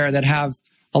out there that have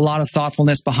a lot of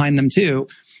thoughtfulness behind them too.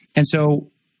 And so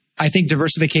I think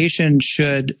diversification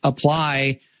should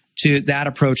apply to that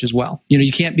approach as well.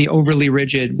 You can't be overly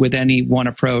rigid with any one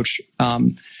approach.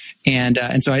 And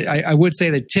so I would say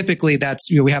that typically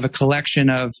that's, we have a collection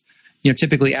of,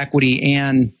 typically equity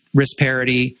and risk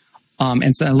parity,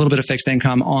 and so a little bit of fixed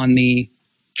income on the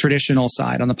traditional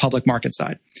side, on the public market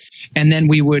side. And then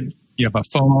we would... You have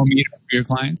a FOMO meter for your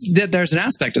clients? There's an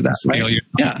aspect of that, right?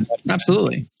 Yeah,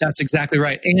 absolutely. That's exactly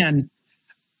right. And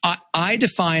I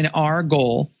define our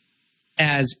goal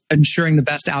as ensuring the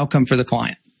best outcome for the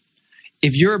client.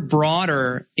 If you're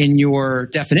broader in your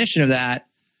definition of that,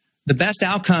 the best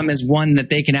outcome is one that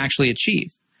they can actually achieve.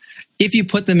 If you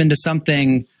put them into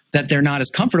something that they're not as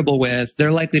comfortable with,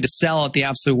 they're likely to sell at the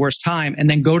absolute worst time and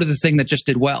then go to the thing that just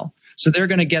did well. So they're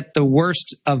going to get the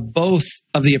worst of both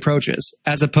of the approaches,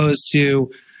 as opposed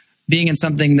to being in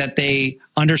something that they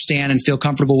understand and feel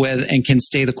comfortable with and can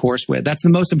stay the course with. That's the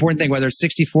most important thing, whether it's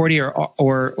 60-40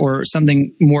 or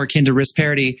something more akin to risk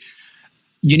parity.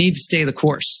 You need to stay the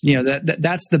course.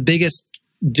 That's the biggest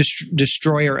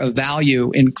destroyer of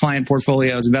value in client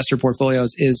portfolios, investor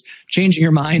portfolios, is changing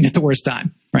your mind at the worst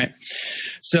time, right?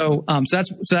 So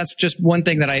that's just one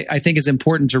thing that I think is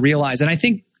important to realize. And I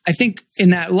think in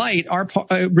that light, our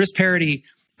risk parity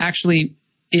actually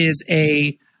is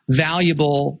a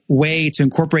valuable way to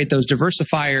incorporate those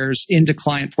diversifiers into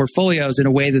client portfolios in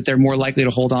a way that they're more likely to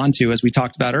hold on to, as we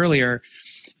talked about earlier.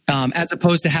 As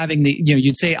opposed to having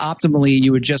you'd say optimally,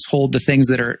 you would just hold the things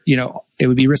that are, it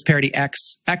would be risk parity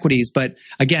X equities. But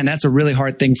again, that's a really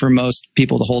hard thing for most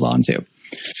people to hold on to.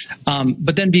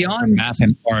 But then beyond math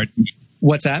and art.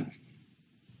 What's that?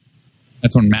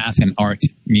 That's when math and art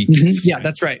meet. Mm-hmm. Yeah,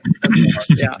 that's right.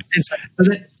 Yeah.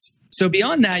 So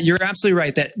beyond that, you're absolutely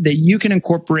right that you can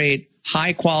incorporate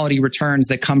high quality returns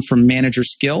that come from manager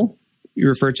skill. You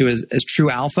refer to as true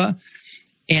alpha.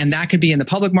 And that could be in the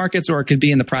public markets or it could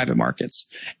be in the private markets.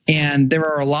 And there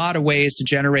are a lot of ways to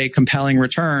generate compelling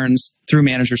returns through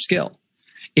manager skill.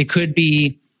 It could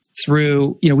be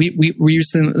through, we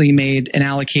recently made an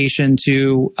allocation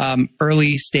to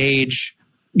early stage,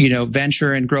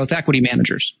 venture and growth equity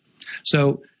managers.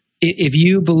 So if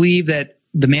you believe that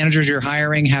the managers you're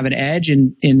hiring have an edge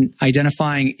in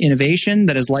identifying innovation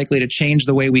that is likely to change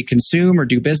the way we consume or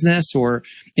do business or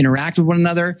interact with one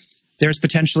another, there's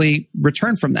potentially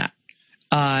return from that.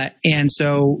 And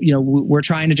so, we're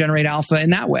trying to generate alpha in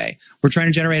that way. We're trying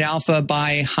to generate alpha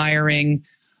by hiring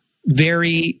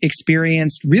very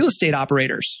experienced real estate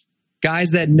operators,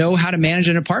 guys that know how to manage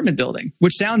an apartment building,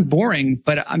 which sounds boring,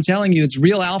 but I'm telling you, it's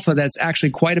real alpha that's actually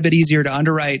quite a bit easier to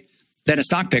underwrite than a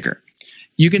stock picker.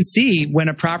 You can see when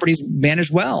a property's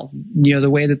managed well, the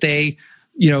way that they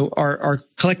are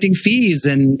collecting fees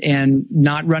and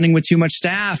not running with too much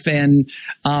staff and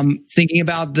thinking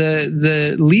about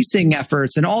the leasing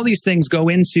efforts, and all these things go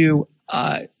into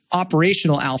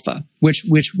operational alpha, which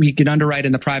we can underwrite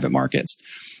in the private markets.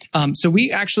 So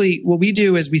what we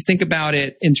do is we think about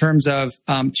it in terms of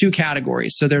two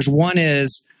categories. So there's one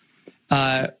is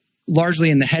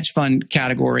largely in the hedge fund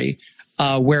category,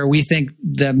 where we think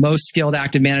the most skilled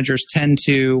active managers tend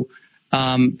to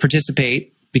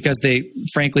participate, because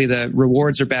frankly, the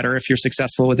rewards are better if you're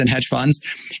successful within hedge funds.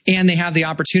 And they have the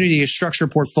opportunity to structure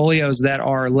portfolios that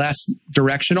are less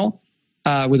directional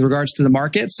with regards to the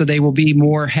market. So they will be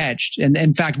more hedged. And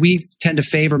in fact, we tend to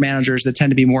favor managers that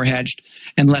tend to be more hedged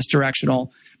and less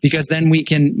directional, because then we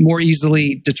can more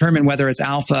easily determine whether it's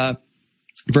alpha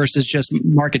versus just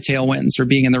market tailwinds or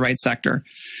being in the right sector.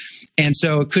 And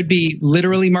so it could be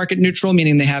literally market neutral,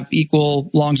 meaning they have equal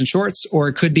longs and shorts, or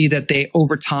it could be that they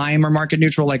over time are market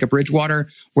neutral, like a Bridgewater,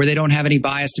 where they don't have any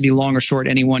bias to be long or short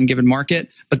any one given market,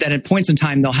 but that at points in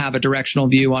time, they'll have a directional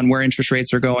view on where interest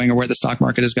rates are going or where the stock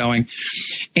market is going.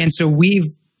 And so we've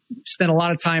spent a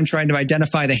lot of time trying to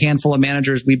identify the handful of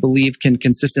managers we believe can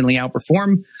consistently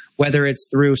outperform, whether it's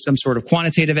through some sort of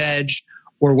quantitative edge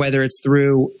or whether it's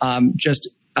through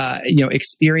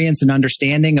experience and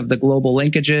understanding of the global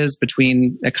linkages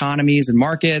between economies and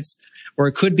markets, or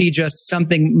it could be just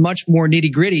something much more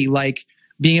nitty gritty, like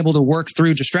being able to work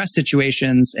through distress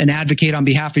situations and advocate on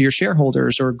behalf of your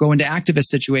shareholders, or go into activist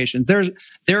situations.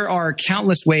 There are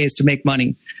countless ways to make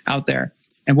money out there.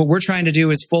 And what we're trying to do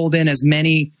is fold in as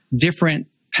many different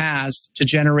paths to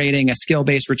generating a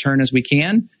skill-based return as we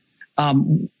can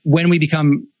when we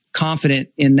become confident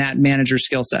in that manager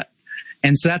skill set.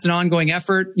 And so that's an ongoing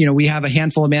effort. We have a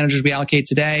handful of managers we allocate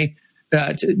to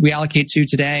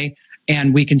today.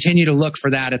 And we continue to look for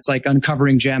that. It's like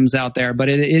uncovering gems out there, but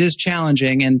it is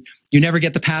challenging, and you never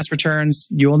get the past returns.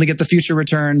 You only get the future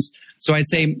returns. So I'd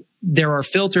say there are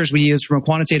filters we use from a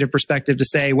quantitative perspective to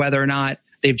say whether or not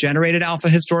they've generated alpha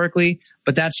historically,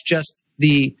 but that's just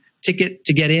the ticket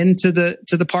to get into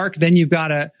the park. Then you've got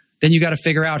to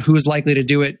figure out who is likely to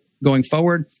do it going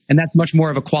forward. And that's much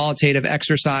more of a qualitative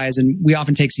exercise. And we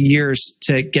often takes years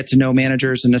to get to know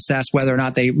managers and assess whether or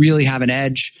not they really have an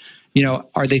edge.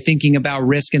 Are they thinking about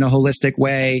risk in a holistic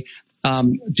way?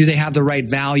 Do they have the right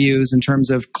values in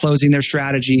terms of closing their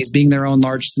strategies, being their own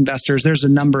largest investors? There's a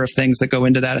number of things that go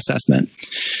into that assessment.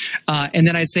 And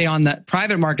then I'd say on the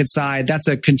private market side, that's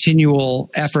a continual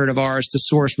effort of ours to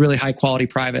source really high quality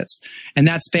privates. And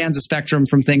that spans a spectrum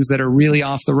from things that are really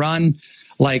off the run,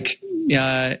 like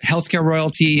healthcare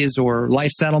royalties or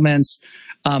life settlements,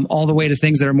 all the way to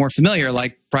things that are more familiar,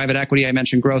 like private equity. I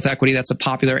mentioned growth equity. That's a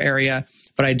popular area.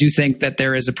 But I do think that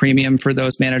there is a premium for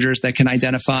those managers that can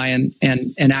identify and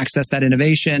access that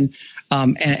innovation.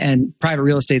 And private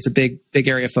real estate is a big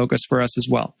area of focus for us as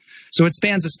well. So it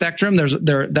spans a spectrum.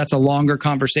 That's a longer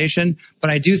conversation. But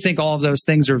I do think all of those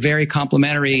things are very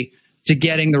complementary to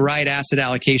getting the right asset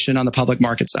allocation on the public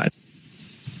market side.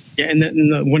 Yeah, and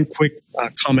the one quick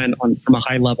comment from a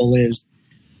high level is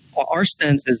our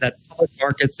sense is that public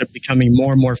markets are becoming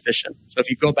more and more efficient. So if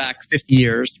you go back 50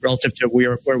 years relative to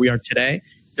where we are today,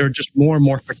 there are just more and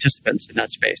more participants in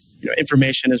that space.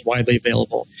 Information is widely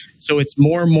available. So it's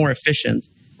more and more efficient,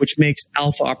 which makes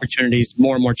alpha opportunities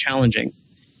more and more challenging,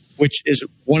 which is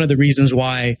one of the reasons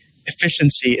why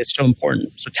efficiency is so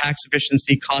important. So tax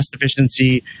efficiency, cost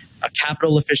efficiency,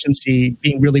 capital efficiency,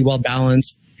 being really well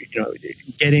balanced,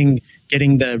 getting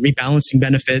the rebalancing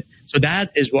benefit. So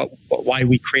that is why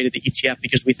we created the ETF,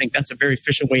 because we think that's a very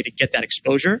efficient way to get that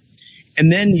exposure.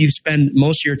 And then you spend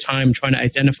most of your time trying to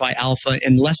identify alpha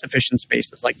in less efficient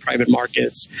spaces like private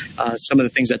markets, some of the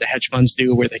things that the hedge funds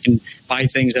do where they can buy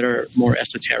things that are more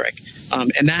esoteric.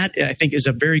 And that, I think, is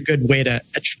a very good way to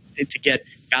get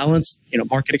balanced,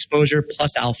 market exposure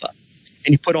plus alpha.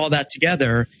 And you put all that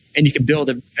together, and you can build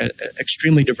an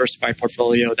extremely diversified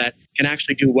portfolio that can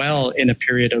actually do well in a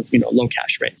period of low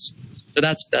cash rates. So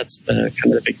that's the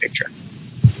kind of the big picture.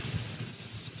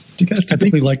 Do you guys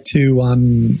typically like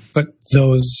to put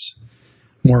those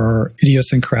more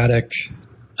idiosyncratic,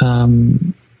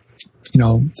 the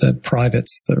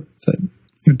privates, the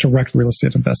direct real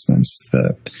estate investments,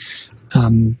 the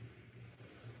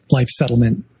life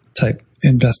settlement type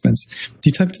investments?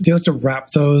 Do you like to wrap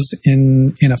those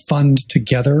in a fund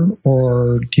together,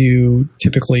 or do you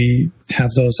typically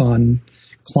have those on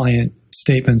client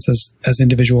statements as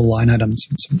individual line items?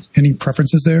 Any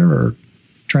preferences there or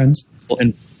trends?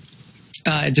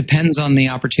 It depends on the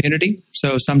opportunity.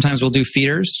 So sometimes we'll do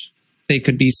feeders. They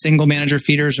could be single manager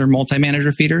feeders or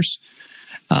multi-manager feeders.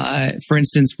 For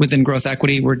instance, within growth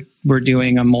equity, we're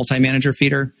doing a multi-manager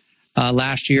feeder.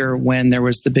 Last year, when there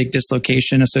was the big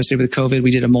dislocation associated with COVID,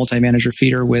 we did a multi-manager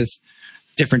feeder with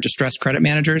different distressed credit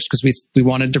managers because we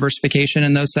wanted diversification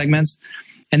in those segments.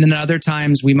 And then at other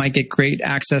times, we might get great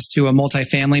access to a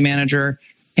multifamily manager,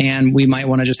 and we might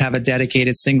want to just have a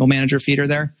dedicated single manager feeder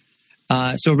there.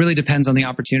 So it really depends on the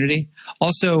opportunity.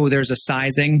 Also, there's a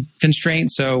sizing constraint.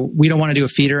 So we don't want to do a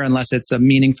feeder unless it's a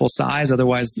meaningful size.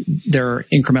 Otherwise, there are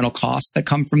incremental costs that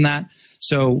come from that.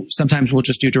 So sometimes we'll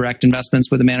just do direct investments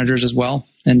with the managers as well,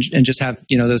 and just have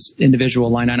those individual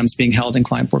line items being held in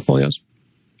client portfolios.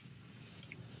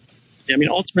 Yeah,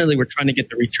 ultimately, we're trying to get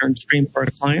the return stream for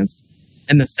our clients.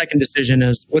 And the second decision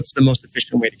is, what's the most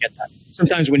efficient way to get that?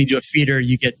 Sometimes when you do a feeder,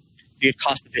 you get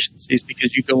cost efficiencies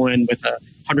because you go in with a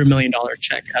 $100 million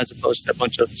check as opposed to a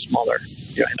bunch of smaller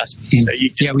investments.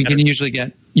 So we can usually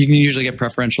get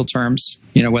preferential terms,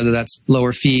 whether that's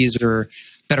lower fees or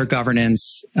better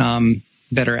governance,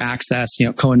 better access,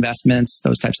 co-investments,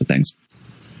 those types of things.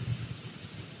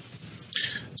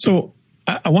 So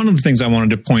one of the things I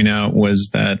wanted to point out was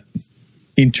that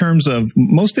in terms of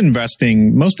most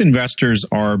investors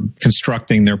are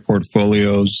constructing their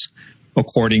portfolios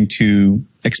according to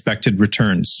expected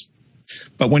returns.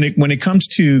 But when it comes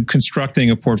to constructing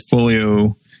a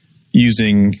portfolio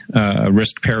using a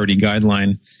risk parity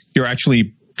guideline, you're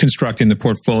actually constructing the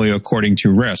portfolio according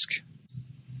to risk.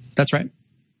 That's right.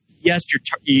 Yes,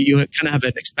 you kind of have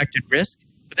an expected risk,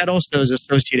 but that also is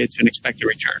associated to an expected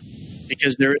return,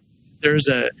 because there's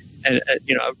a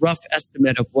rough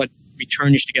estimate of what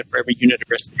return you should get for every unit of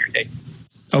risk that you're taking.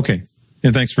 Okay,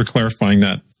 and thanks for clarifying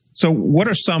that. So what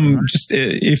are some, just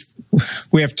if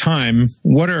we have time,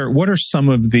 what are some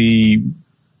of the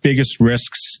biggest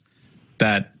risks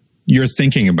that you're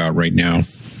thinking about right now?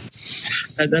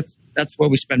 That's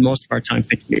what we spend most of our time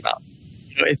thinking about.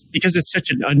 it's because it's such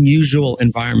an unusual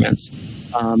environment.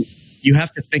 You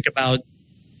have to think about,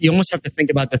 you almost have to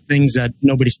think about the things that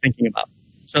nobody's thinking about.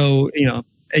 So,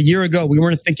 a year ago, we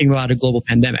weren't thinking about a global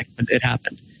pandemic, but it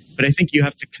happened. But I think you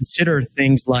have to consider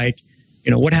things like,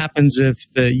 what happens if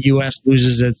the U.S.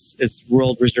 loses its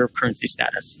world reserve currency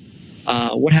status?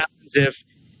 What happens if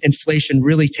inflation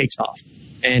really takes off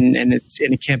and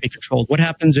it can't be controlled? What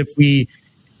happens if the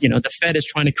Fed is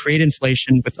trying to create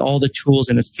inflation with all the tools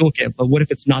in its toolkit, but what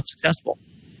if it's not successful?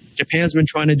 Japan's been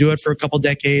trying to do it for a couple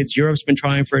decades. Europe's been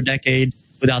trying for a decade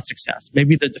without success.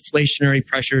 Maybe the deflationary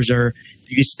pressures or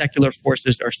these secular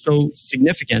forces are so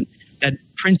significant that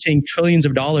printing trillions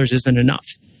of dollars isn't enough.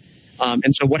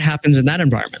 And so what happens in that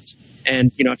environment?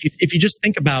 And, if you just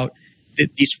think about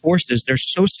these forces, they're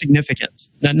so significant,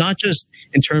 not just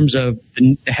in terms of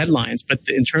the headlines, but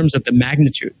in terms of the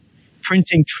magnitude.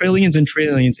 Printing trillions and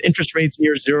trillions, interest rates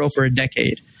near zero for a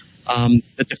decade,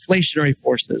 the deflationary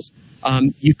forces.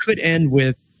 You could end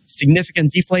with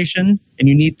significant deflation, and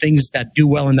you need things that do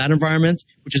well in that environment,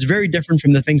 which is very different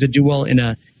from the things that do well in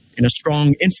a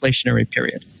strong inflationary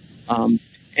period.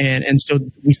 And so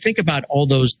we think about all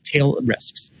those tail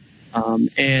risks,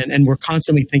 and we're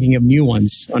constantly thinking of new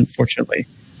ones, unfortunately.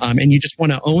 And you just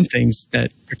want to own things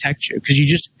that protect you,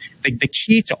 because the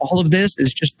key to all of this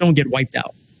is just don't get wiped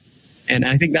out. And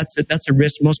I think that's a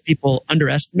risk most people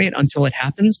underestimate until it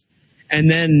happens, and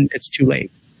then it's too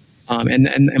late. And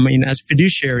I mean, as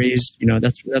fiduciaries,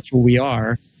 that's what we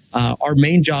are. Our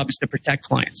main job is to protect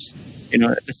clients.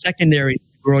 The secondary,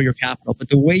 grow your capital, but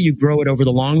the way you grow it over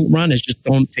the long run is just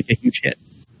don't take a huge hit.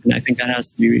 And I think that has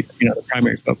to be, the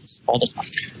primary focus all the time.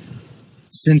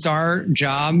 Since our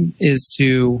job is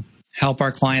to help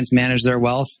our clients manage their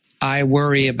wealth, I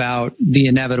worry about the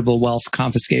inevitable wealth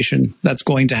confiscation that's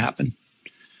going to happen.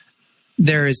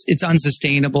 It's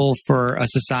unsustainable for a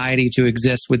society to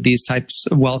exist with these types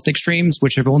of wealth extremes,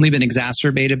 which have only been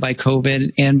exacerbated by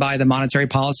COVID and by the monetary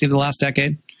policy of the last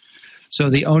decade.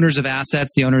 So the owners of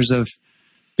assets, the owners of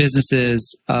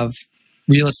businesses, of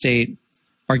real estate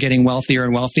are getting wealthier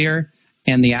and wealthier.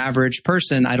 And the average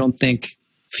person, I don't think,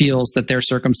 feels that their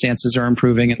circumstances are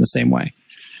improving in the same way.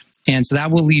 And so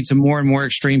that will lead to more and more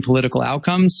extreme political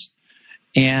outcomes.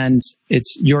 And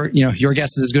it's your guess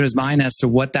is as good as mine as to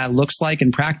what that looks like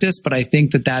in practice. But I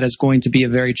think that is going to be a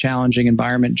very challenging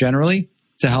environment generally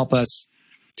to help us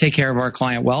take care of our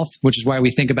client wealth, which is why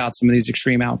we think about some of these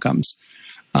extreme outcomes.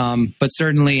 But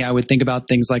certainly I would think about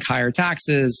things like higher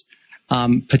taxes,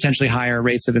 potentially higher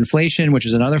rates of inflation, which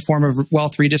is another form of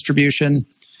wealth redistribution.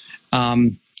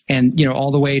 And,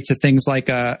 all the way to things like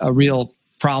a real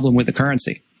problem with the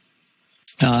currency.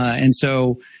 And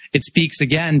so it speaks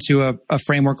again to a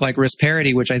framework like risk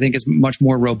parity, which I think is much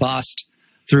more robust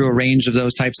through a range of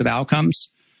those types of outcomes,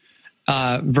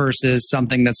 versus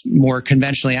something that's more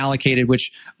conventionally allocated,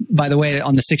 which, by the way,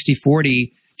 on the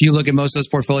 60-40, if you look at most of those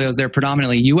portfolios, they're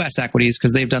predominantly U.S. equities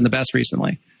because they've done the best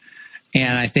recently.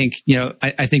 And I think,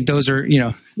 I think those are,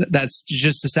 that's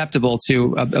just susceptible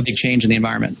to a big change in the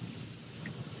environment.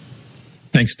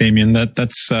 Thanks, Damien.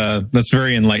 That's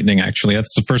very enlightening, actually.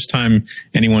 That's the first time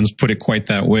anyone's put it quite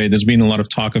that way. There's been a lot of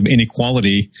talk of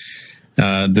inequality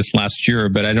this last year,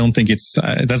 but I don't think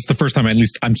that's the first time, at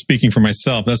least I'm speaking for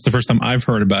myself, that's the first time I've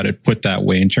heard about it put that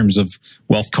way in terms of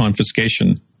wealth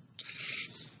confiscation.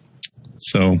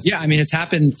 So yeah, I mean, it's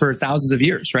happened for thousands of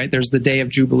years, right? There's the day of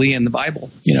Jubilee in the Bible.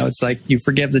 It's like you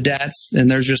forgive the debts, and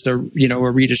there's just a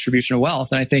redistribution of wealth.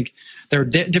 And I think there are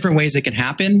different ways it can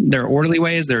happen. There are orderly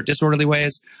ways, there are disorderly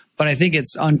ways, but I think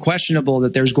it's unquestionable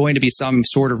that there's going to be some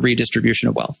sort of redistribution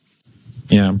of wealth.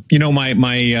 Yeah.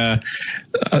 My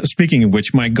speaking of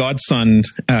which, my godson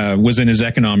was in his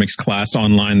economics class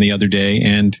online the other day,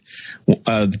 and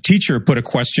the teacher put a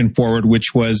question forward,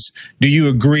 which was, do you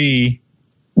agree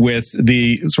with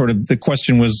the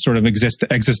question was sort of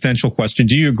existential question.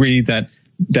 Do you agree that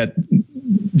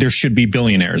there should be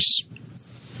billionaires?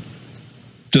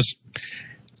 Just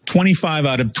 25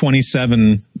 out of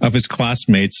 27 of his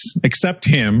classmates, except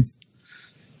him,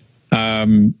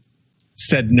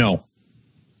 said no.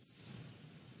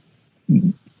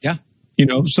 Yeah.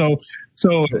 So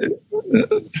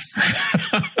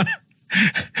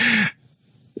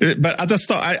but I just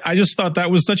thought that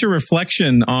was such a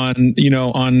reflection on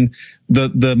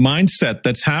the mindset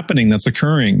that's happening, that's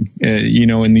occurring,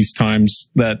 in these times,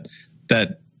 that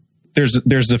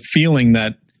there's a feeling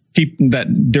that that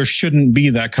there shouldn't be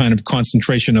that kind of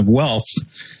concentration of wealth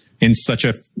in such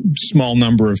a small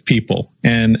number of people.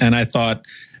 And I thought,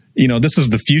 this is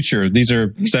the future. These are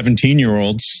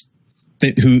 17-year-olds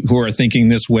who are thinking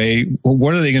this way.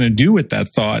 What are they going to do with that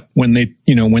thought when they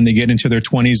get into their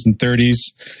 20s and 30s?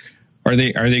 Are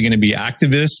they going to be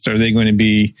activists? Are they going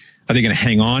to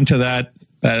hang on to that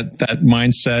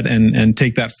mindset and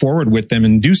take that forward with them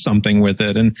and do something with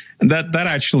it? And that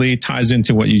actually ties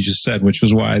into what you just said, which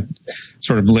was why I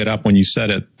sort of lit up when you said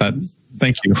it.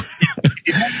 Thank you. If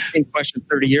you had the same question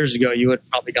 30 years ago, you would have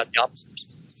probably got the opposite.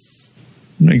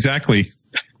 Exactly.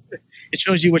 It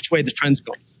shows you which way the trend's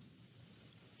going.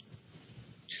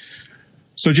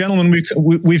 So, gentlemen,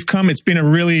 we've come. It's been a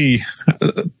really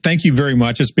thank you very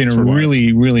much. It's been a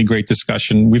really, really great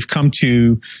discussion. We've come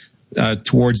to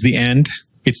towards the end.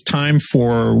 It's time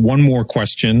for one more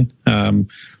question.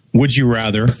 Would you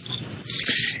rather?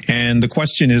 And the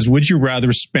question is: would you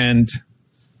rather spend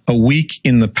a week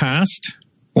in the past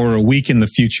or a week in the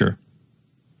future?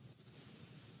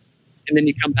 And then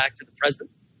you come back to the present.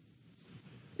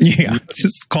 Yeah,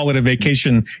 just call it a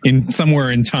vacation in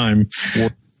somewhere in time.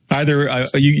 Either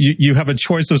you have a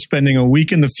choice of spending a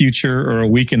week in the future or a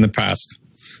week in the past.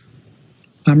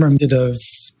 I'm reminded of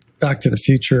Back to the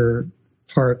Future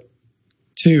Part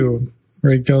 2,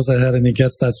 where he goes ahead and he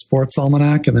gets that sports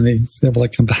almanac, and then he's able to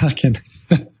come back and.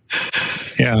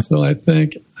 Yeah. So I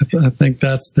think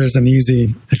there's an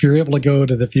easy. If you're able to go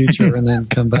to the future and then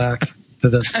come back to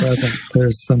the present,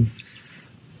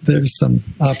 there's some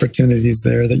opportunities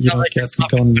there that you don't get from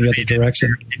going in the other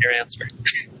direction. In your answer.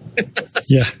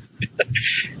 Yeah.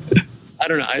 I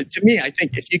don't know. To me, I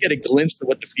think if you get a glimpse of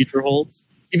what the future holds,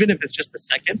 even if it's just a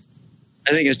second,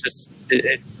 I think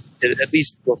it at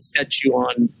least will set you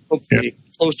on hopefully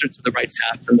closer to the right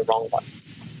path than the wrong one.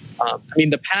 I mean,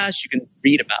 the past you can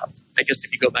read about. I guess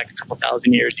if you go back a couple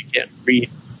thousand years, you can't read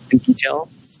in detail.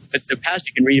 But the past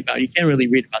you can read about. You can't really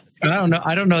read about the future.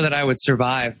 I don't know that I would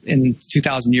survive in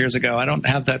 2,000 years ago. I don't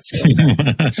have that skill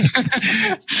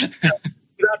set.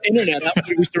 Without internet, how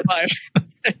would we survive?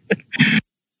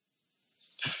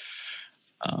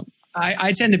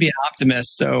 I tend to be an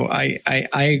optimist, so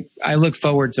I look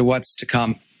forward to what's to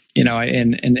come. You know,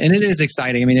 and it is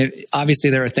exciting. I mean, obviously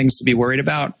there are things to be worried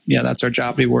about. Yeah, that's our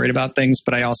job, to be worried about things.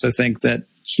 But I also think that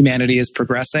humanity is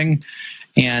progressing,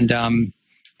 and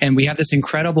we have this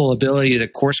incredible ability to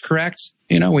course correct.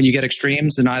 You know, when you get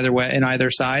extremes in either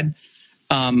side.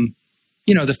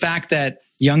 You know, the fact that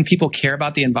young people care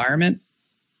about the environment,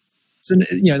 so,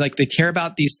 you know, like they care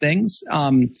about these things,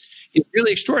 is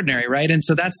really extraordinary, right? And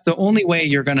so that's the only way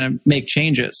you're going to make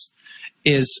changes.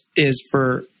 Is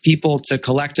for people to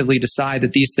collectively decide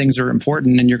that these things are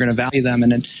important and you're going to value them.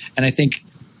 And I think,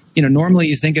 you know, normally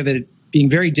you think of it being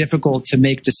very difficult to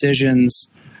make decisions.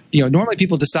 You know, normally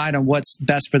people decide on what's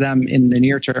best for them in the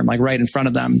near term, like right in front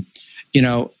of them, you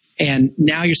know, and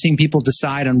now you're seeing people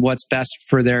decide on what's best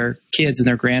for their kids and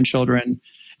their grandchildren.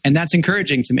 And that's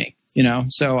encouraging to me, you know,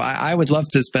 so I would love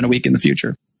to spend a week in the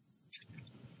future.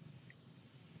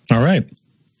 All right.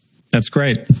 That's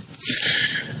great.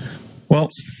 Well,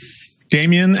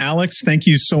 Damien, Alex, thank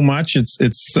you so much. It's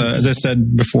as I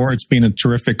said before, it's been a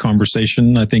terrific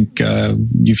conversation. I think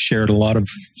you've shared a lot of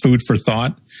food for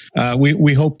thought.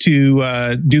 We hope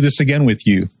to do this again with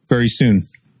you very soon.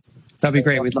 That'd be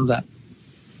great. We'd love that.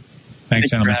 Thanks,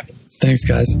 gentlemen. Thanks,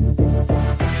 guys.